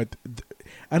explaining,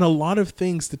 and a lot of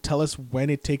things to tell us when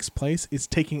it takes place is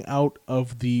taken out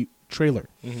of the trailer.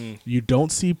 Mm-hmm. You don't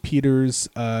see Peter's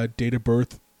date of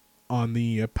birth on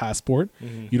the passport.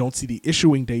 Mm-hmm. You don't see the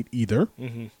issuing date either.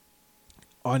 Mm-hmm.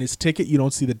 On his ticket, you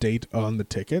don't see the date on the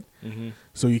ticket, Mm-hmm.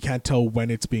 so you can't tell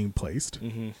when it's being placed.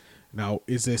 Mm-hmm. Now,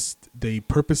 is this they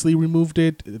purposely removed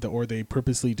it, or they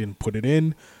purposely didn't put it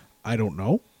in? I don't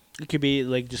know. It could be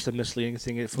like just a misleading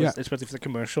thing, Yeah. especially for the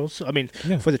commercials. I mean,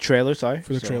 Yeah. for the trailer. Sorry,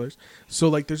 For the So- trailers. So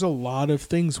like there's a lot of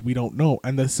things we don't know.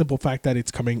 And the simple fact that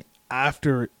it's coming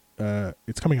after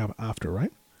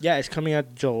right? Yeah, it's coming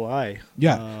out July.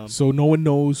 Yeah. So no one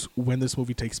knows when this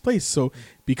movie takes place. So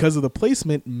because of the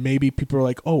placement, maybe people are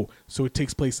like, "Oh, so it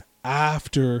takes place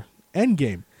after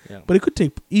Endgame." Yeah. But it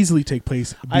could easily take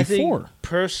place before. I think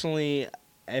personally,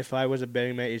 if I was a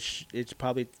betting man, it's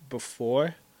probably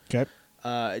before. Okay.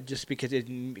 Just because it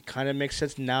kind of makes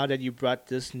sense now that you brought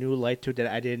this new light to it that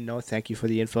I didn't know. Thank you for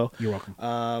the info. You're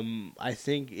welcome. I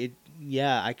think it.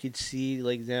 Yeah, I could see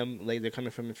like them like they're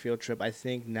coming from a field trip. I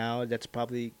think now that's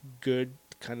probably good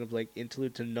kind of like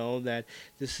interlude to know that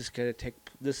this is gonna take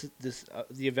the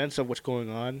events of what's going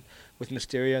on with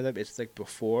Mysterio. That it's like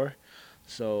before.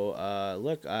 So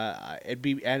look, it'd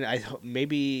be and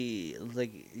maybe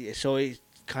like so it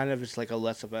kind of is like a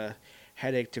less of a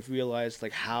headache to realize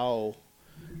like how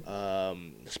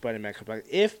Spider-Man comes back.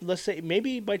 If let's say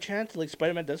maybe by chance like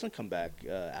Spider-Man doesn't come back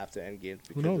after Endgame.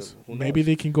 Who knows? Maybe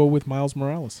they can go with Miles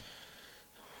Morales.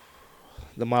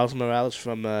 The Miles Morales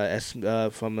from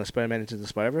Spider-Man Into the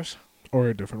Spider-Verse. Or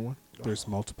a different one. There's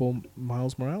multiple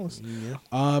Miles Morales.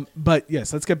 Yeah, But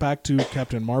yes, let's get back to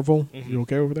Captain Marvel. Mhm. You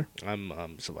okay over there?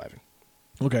 I'm surviving.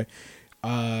 Okay.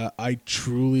 I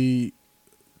truly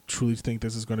think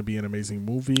this is going to be an amazing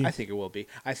movie. I think it will be.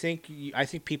 I think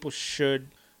people should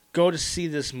go to see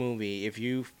this movie if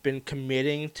you've been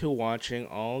committing to watching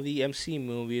all the MC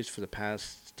movies for the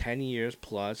past 10 years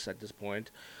plus at this point.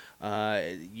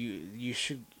 You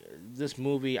should. This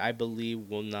movie, I believe,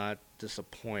 will not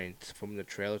disappoint from the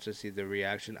trailer to see the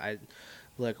reaction.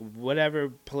 Like whatever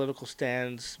political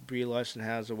stance Brie Larson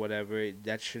has or whatever,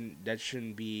 that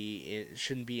shouldn't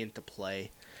be into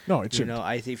play. No, it You should. know,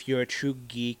 I think if you're a true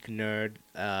geek nerd,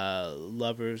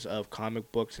 lovers of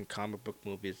comic books and comic book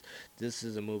movies, this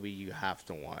is a movie you have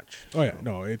to watch. Oh yeah,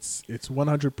 no, it's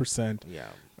 100% Yeah.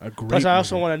 a great. Plus, I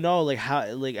also movie. want to know like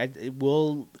how we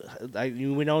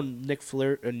know Nick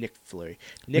Fury.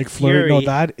 Nick Fleury. No,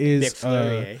 that is Nick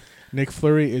Fury. Eh? Nick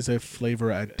Fleury is a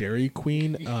flavor at Dairy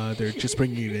Queen. They're just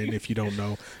bringing it in. If you don't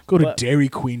know, go to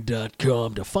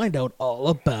dairyqueen.com to find out all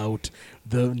about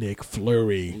the Nick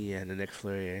Fleury. Yeah, the Nick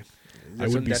Fury. Eh? I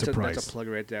wouldn't be That's surprised. a plug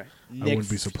right there. I wouldn't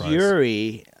be surprised.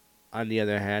 Fury on the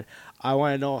other hand, I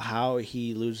want to know how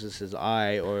he loses his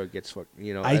eye or gets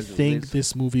I think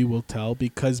this movie will tell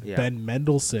because Yeah. Ben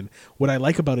Mendelsohn. What I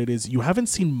like about it is you haven't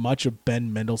seen much of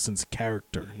Ben Mendelsohn's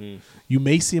character. Mm-hmm. You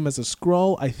may see him as a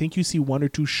Skrull. I think you see 1 or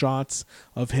 2 shots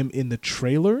of him in the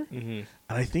trailer, Mm-hmm. and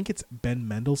I think it's Ben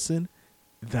Mendelsohn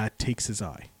that takes his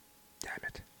eye. Damn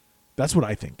it. That's what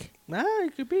I think.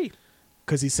 It could be.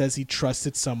 Because he says he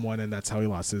trusted someone, and that's how he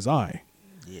lost his eye.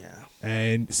 Yeah.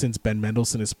 And since Ben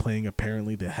Mendelsohn is playing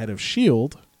apparently the head of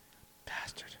S.H.I.E.L.D.,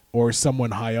 Bastard. or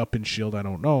someone high up in S.H.I.E.L.D., I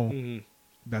don't know. Mm-hmm.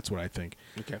 That's what I think.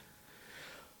 Okay.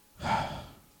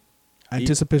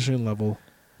 Anticipation level,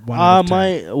 1 out of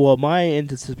 10. My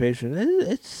anticipation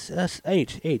it's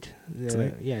 8. It's an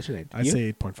 8? Yeah, it's an 8. I'd You?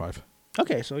 say 8.5.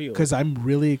 Okay, so you. Because I'm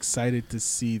really excited to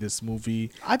see this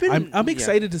movie. I'm yeah.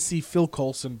 excited to see Phil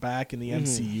Coulson back in the Mhm.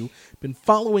 MCU. Been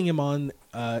following him on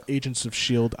Agents of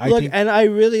S.H.I.E.L.D. I Look, think and I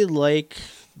really like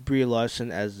Brie Larson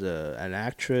as an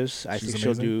actress. I She's think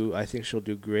amazing. I think she'll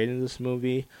do great in this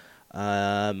movie.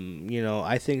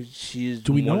 I think she's.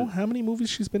 Do we know how many movies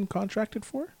she's been contracted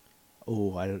for?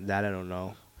 Oh, I don't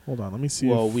know. Hold on, let me see.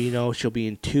 Well, if- we know she'll be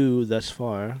in 2 thus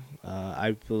far.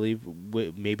 I believe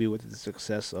maybe with the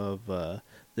success of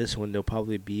this one, there'll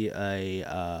probably be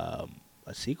a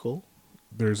sequel.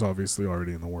 There's obviously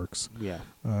already in the works. Yeah.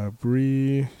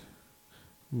 Brie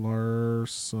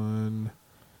Larson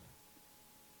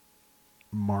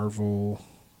Marvel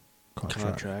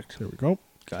contract. There we go.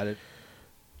 Got it.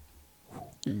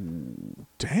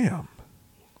 Damn.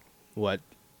 What?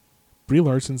 Brie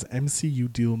Larson's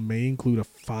MCU deal may include a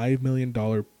 $5 million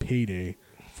payday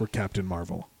for Captain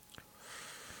Marvel.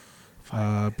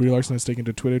 Brie Larson has taken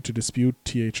to Twitter to dispute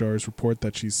THR's report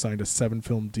that she's signed a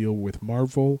 7-film deal with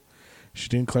Marvel. She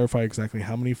didn't clarify exactly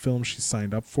how many films she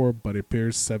signed up for, but it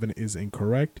appears 7 is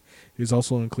incorrect. It is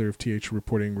also unclear if TH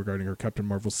reporting regarding her Captain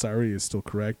Marvel salary is still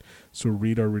correct, so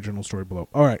read our original story below.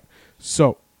 All right,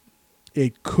 so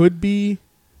it could be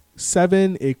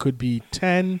 7, it could be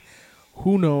 10.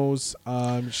 Who knows?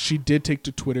 She did take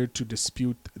to Twitter to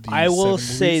dispute the I will 7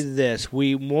 say movies. this: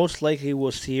 we most likely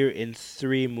will see her in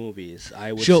 3 movies.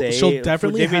 I would She'll say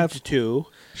definitely for have 2.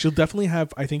 She'll definitely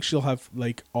have. I think she'll have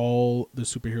like all the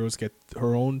superheroes get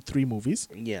her own 3 movies.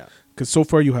 Yeah. Because so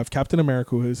far you have Captain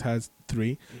America who has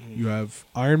 3. Mhm. You have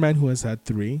Iron Man who has had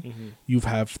 3. Mhm. You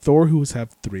have Thor who has had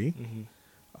 3.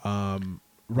 Mhm.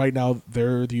 Right now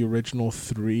they're the original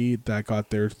 3 that got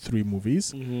their 3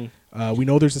 movies. Mhm. We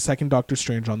know there's a second Doctor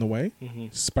Strange on the way.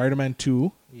 Mhm. Spider-Man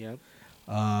 2. Yep.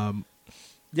 Um,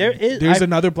 There's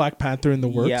another Black Panther in the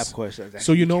works. Yeah, of course.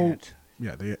 So you You know, can't.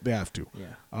 yeah, they have to. Yeah.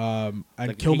 And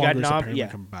Like, if he got Killmonger's apparently yeah.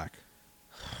 coming back.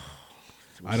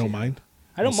 We'll I don't see. mind.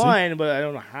 I don't We'll see. mind, but I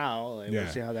don't know how. Like, Yeah.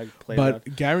 We'll see how that plays But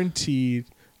out. guaranteed,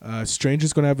 Strange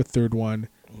is going to have a 3rd one.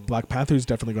 Mm. Black Panther is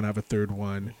definitely going to have a 3rd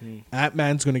one. Mhm.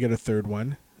 Ant-Man's going to get a 3rd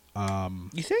one.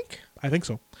 You think? I think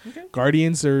so. Okay.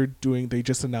 Guardians are doing. They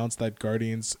just announced that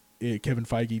Guardians. Kevin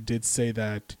Feige did say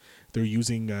that they're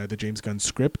using the James Gunn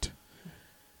script.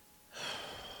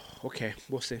 Okay,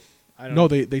 we'll see. I don't No,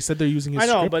 know. they said they're using his I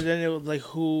know, script. but then it was like,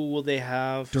 who will they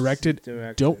have Directed,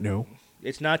 direct? don't know.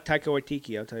 It's not Taika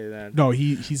Waititi, I'll tell you that. No,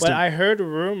 he's. But done- I heard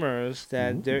rumors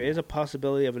that there is a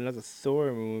possibility of another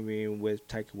Thor movie with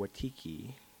Taika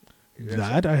Waititi.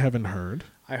 that I haven't heard.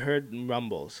 I heard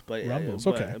rumbles, but Rumbles,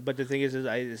 but, okay. But the thing is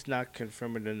it's not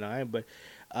confirmed or denied. But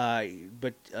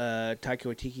Taika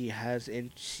Waititi has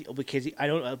because I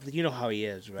don't you know how he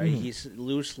is, right? Mhm. He's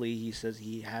loosely he says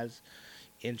he has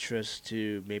interest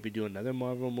to maybe do another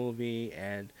Marvel movie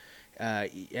and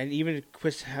even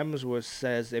Chris Hemsworth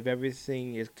says if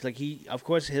everything is like of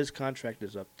course his contract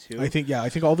is up too. I think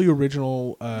all the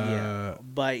original. Yeah,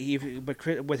 but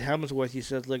with Hemsworth, he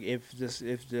says, "Look, if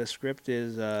the script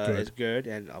is good,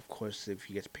 and of course if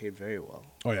he gets paid very well,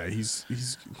 Oh yeah, he's he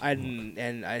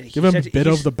give him said a bit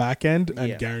he's- of the back end and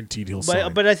yeah. guaranteed he'll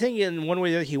sign. But I think in one way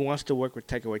or the other he wants to work with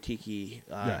Taika Waititi,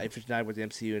 Yeah. if it's not with the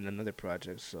MCU in another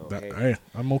project. So Hey,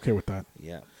 I'm okay with that.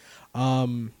 yeah,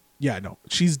 Yeah, no,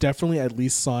 she's definitely at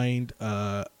least signed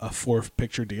a 4th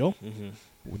picture deal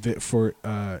for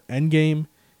Endgame,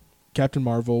 Captain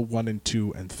Marvel 1 and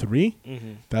 2 and 3.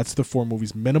 That's the 4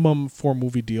 movies minimum 4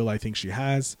 movie deal. I think she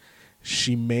has.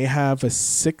 She may have a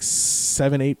 6,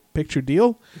 7, 8 picture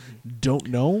deal. Don't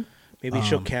know. maybe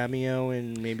she'll cameo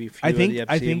in maybe a few I think- of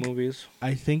the I MCU think- movies.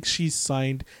 I think she's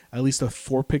signed at least a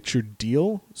 4 picture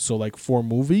deal. So like 4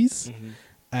 movies.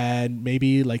 And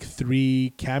maybe like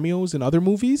 3 cameos in other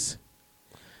movies.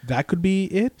 That could be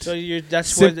it. So that's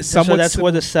Sim- where somewhat that's sim-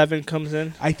 where the 7 comes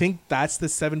in. I think that's the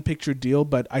 7 picture deal,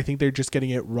 but I think they're just getting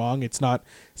it wrong. It's not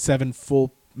 7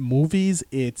 full movies.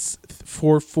 It's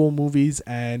 4 full movies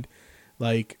and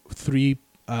like 3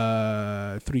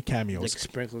 three cameos. Like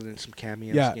sprinkled in some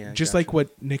cameos. Yeah, just like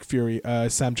what Nick Fury,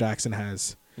 Sam Jackson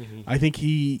has. Mm-hmm. I think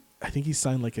he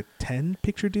signed like a 10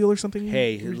 picture deal or something.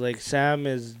 Hey, like Sam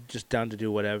is just down to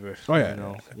do whatever. Oh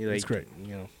yeah, you know, it's great.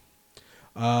 You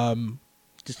know,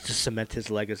 just to cement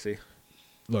his legacy.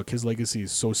 Look, his legacy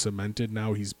is so cemented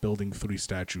now. He's building 3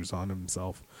 statues on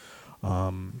himself,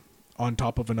 on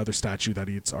top of another statue that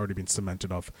it's already been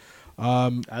cemented of.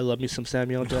 I love me some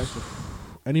Samuel Jackson.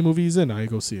 Any movie he's in, I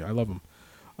go see. I love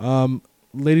him.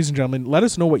 Ladies and gentlemen, let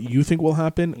us know what you think will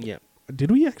happen. Yeah.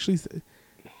 Did we actually?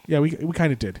 Yeah, we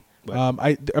kind of did.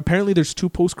 Apparently there's 2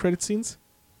 post-credit scenes.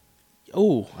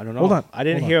 Oh, I don't know. Hold on. I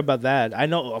didn't hear about that. I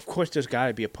know, of course, there's got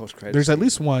to be a post-credit. There's at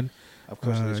least one. Of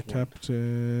course, there's one.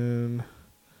 Captain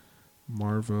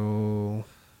Marvel.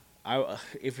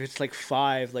 If it's like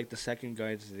 5, like the second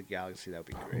Guardians of the Galaxy, that would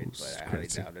be great. But I highly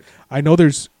doubt it. I know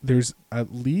there's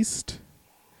at least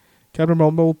Captain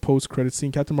Marvel post-credit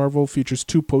scene. Captain Marvel features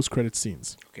 2 post-credit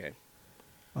scenes. Okay.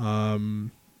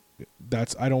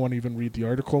 That's I don't want to even read the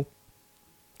article.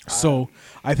 So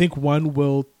I think one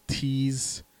will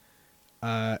tease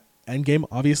Endgame.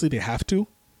 Obviously, they have to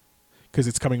because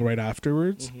it's coming right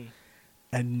afterwards. Mm-hmm.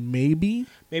 And maybe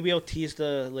I'll tease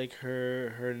the like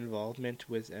her involvement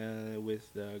with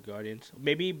Guardians.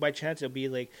 Maybe by chance it'll be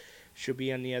like she'll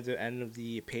be on the other end of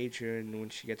the pager, and when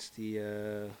she gets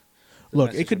the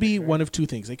look, it could be one of 2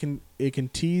 things. It can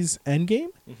tease Endgame.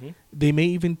 Mm-hmm. They may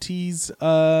even tease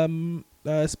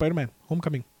Spider-Man: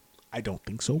 Homecoming. I don't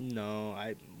think so. No,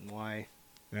 why?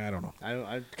 Yeah, I don't know.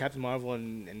 Captain Marvel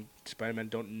and Spider-Man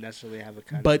don't necessarily have a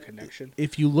kind But of connection.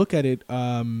 if you look at it,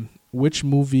 which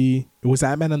movie? It was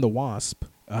Ant-Man and the Wasp.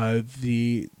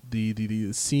 The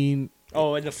scene.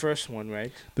 Oh, in the first one,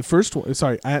 right? The first one.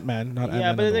 Sorry, Ant-Man, not Ant-Man.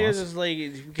 Yeah, but and the the thing Wasp. is like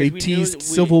They teased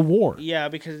Civil War. Yeah,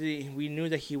 because we knew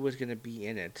that he was gonna be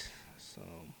in it. So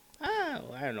I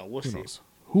don't know. We'll see.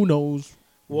 Who knows?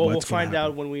 We'll find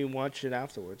out when we watch it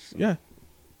afterwards. So.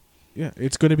 Yeah,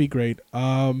 it's gonna be great.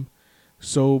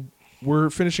 So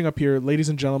we're finishing up here, ladies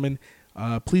and gentlemen.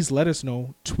 Please let us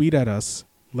know. Tweet at us.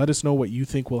 Let us know what you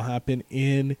think will happen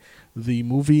in the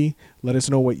movie. Let us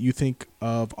know what you think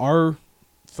of our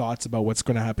thoughts about what's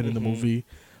going to happen in the movie.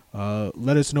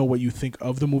 Let us know what you think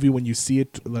of the movie when you see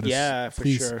it. For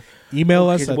sure. Email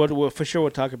us. For sure,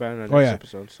 we'll talk about it in the next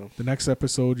episode. So the next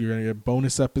episode, you're going to get a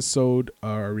bonus episode,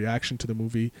 our reaction to the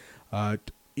movie.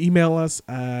 Email us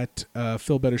at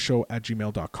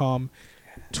philbettershow@gmail.com.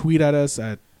 Tweet at us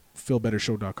at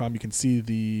philbettershow.com. You can see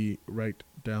the right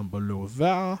down below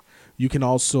there. You can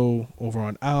also, over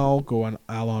on Al, go on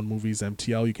Al on Movies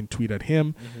MTL. You can tweet at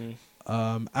him.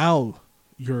 Mm-hmm. Al,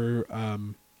 your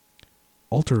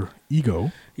alter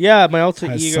ego. Yeah, my alter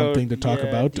has ego something to talk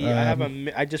about.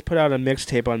 I just put out a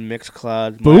mixtape on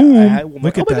Mixcloud. Boom!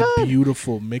 Look at that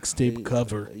beautiful mixtape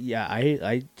cover. Yeah,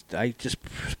 I just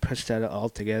pushed that all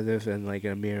together in like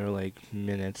a mere like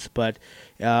minutes. But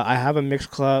I have a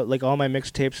Mixcloud. Like all my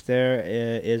mixtapes there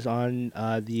is on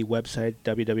the website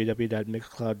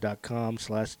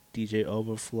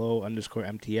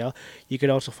www.mixcloud.com/DJOverflow_MTL. You can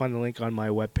also find the link on my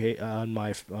webpage on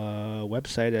my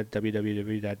website at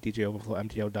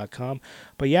www.djoverflowmtl.com.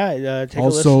 But yeah, take a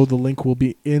listen. Also, the link will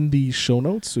be in the show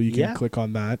notes, so you can click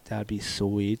on that. That'd be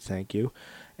sweet. Thank you.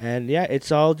 And yeah,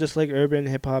 it's all just like urban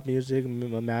hip hop music,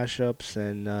 mashups,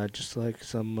 and just like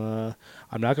some.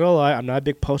 I'm not gonna lie, I'm not a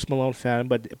big Post Malone fan,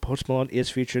 but Post Malone is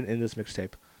featured in this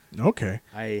mixtape. Okay.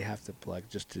 I have to plug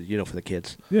just to for the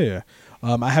kids. Yeah.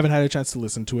 I haven't had a chance to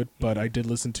listen to it, but I did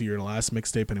listen to your last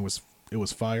mixtape, and it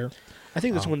was fire. I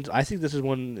think this one. I think this is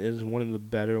one of the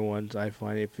better ones. I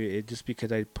find it just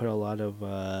because I put a lot of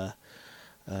time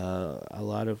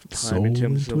soul in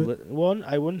terms into of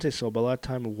I wouldn't say so, but a lot of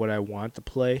time of what I want to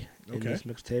play in this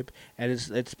mixtape, and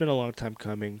it's been a long time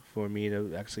coming for me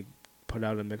to actually put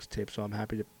out a mixtape. So I'm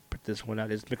happy to put this one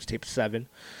out. It's mixtape 7,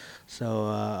 so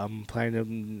I'm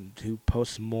planning to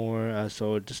post more.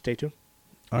 So just stay tuned.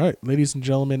 All right, ladies and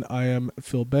gentlemen, I am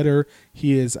Phil Better.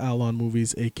 He is Al on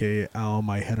Movies, a.k.a. Al,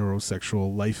 my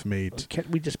heterosexual life mate. Can't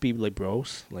we just be like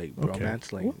bros? Like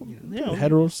bromance? Like,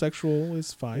 heterosexual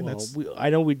is fine. Well, I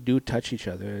know we do touch each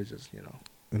other. It's just,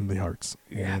 in the hearts.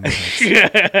 Yeah. In the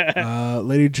hearts.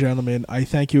 Ladies and gentlemen, I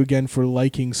thank you again for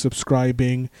liking,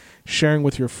 subscribing, sharing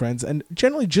with your friends, and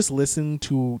generally just listen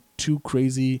to 2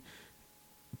 crazy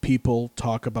people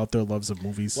talk about their loves of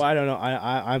movies. Well, I don't know.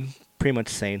 I'm pretty much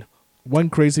sane.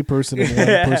 One crazy person and one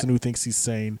person who thinks he's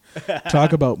sane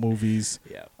talk about movies.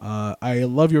 Yeah. I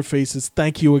love your faces.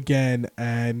 Thank you again.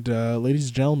 And ladies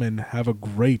and gentlemen, have a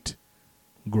great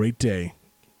day.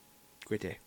 Great day.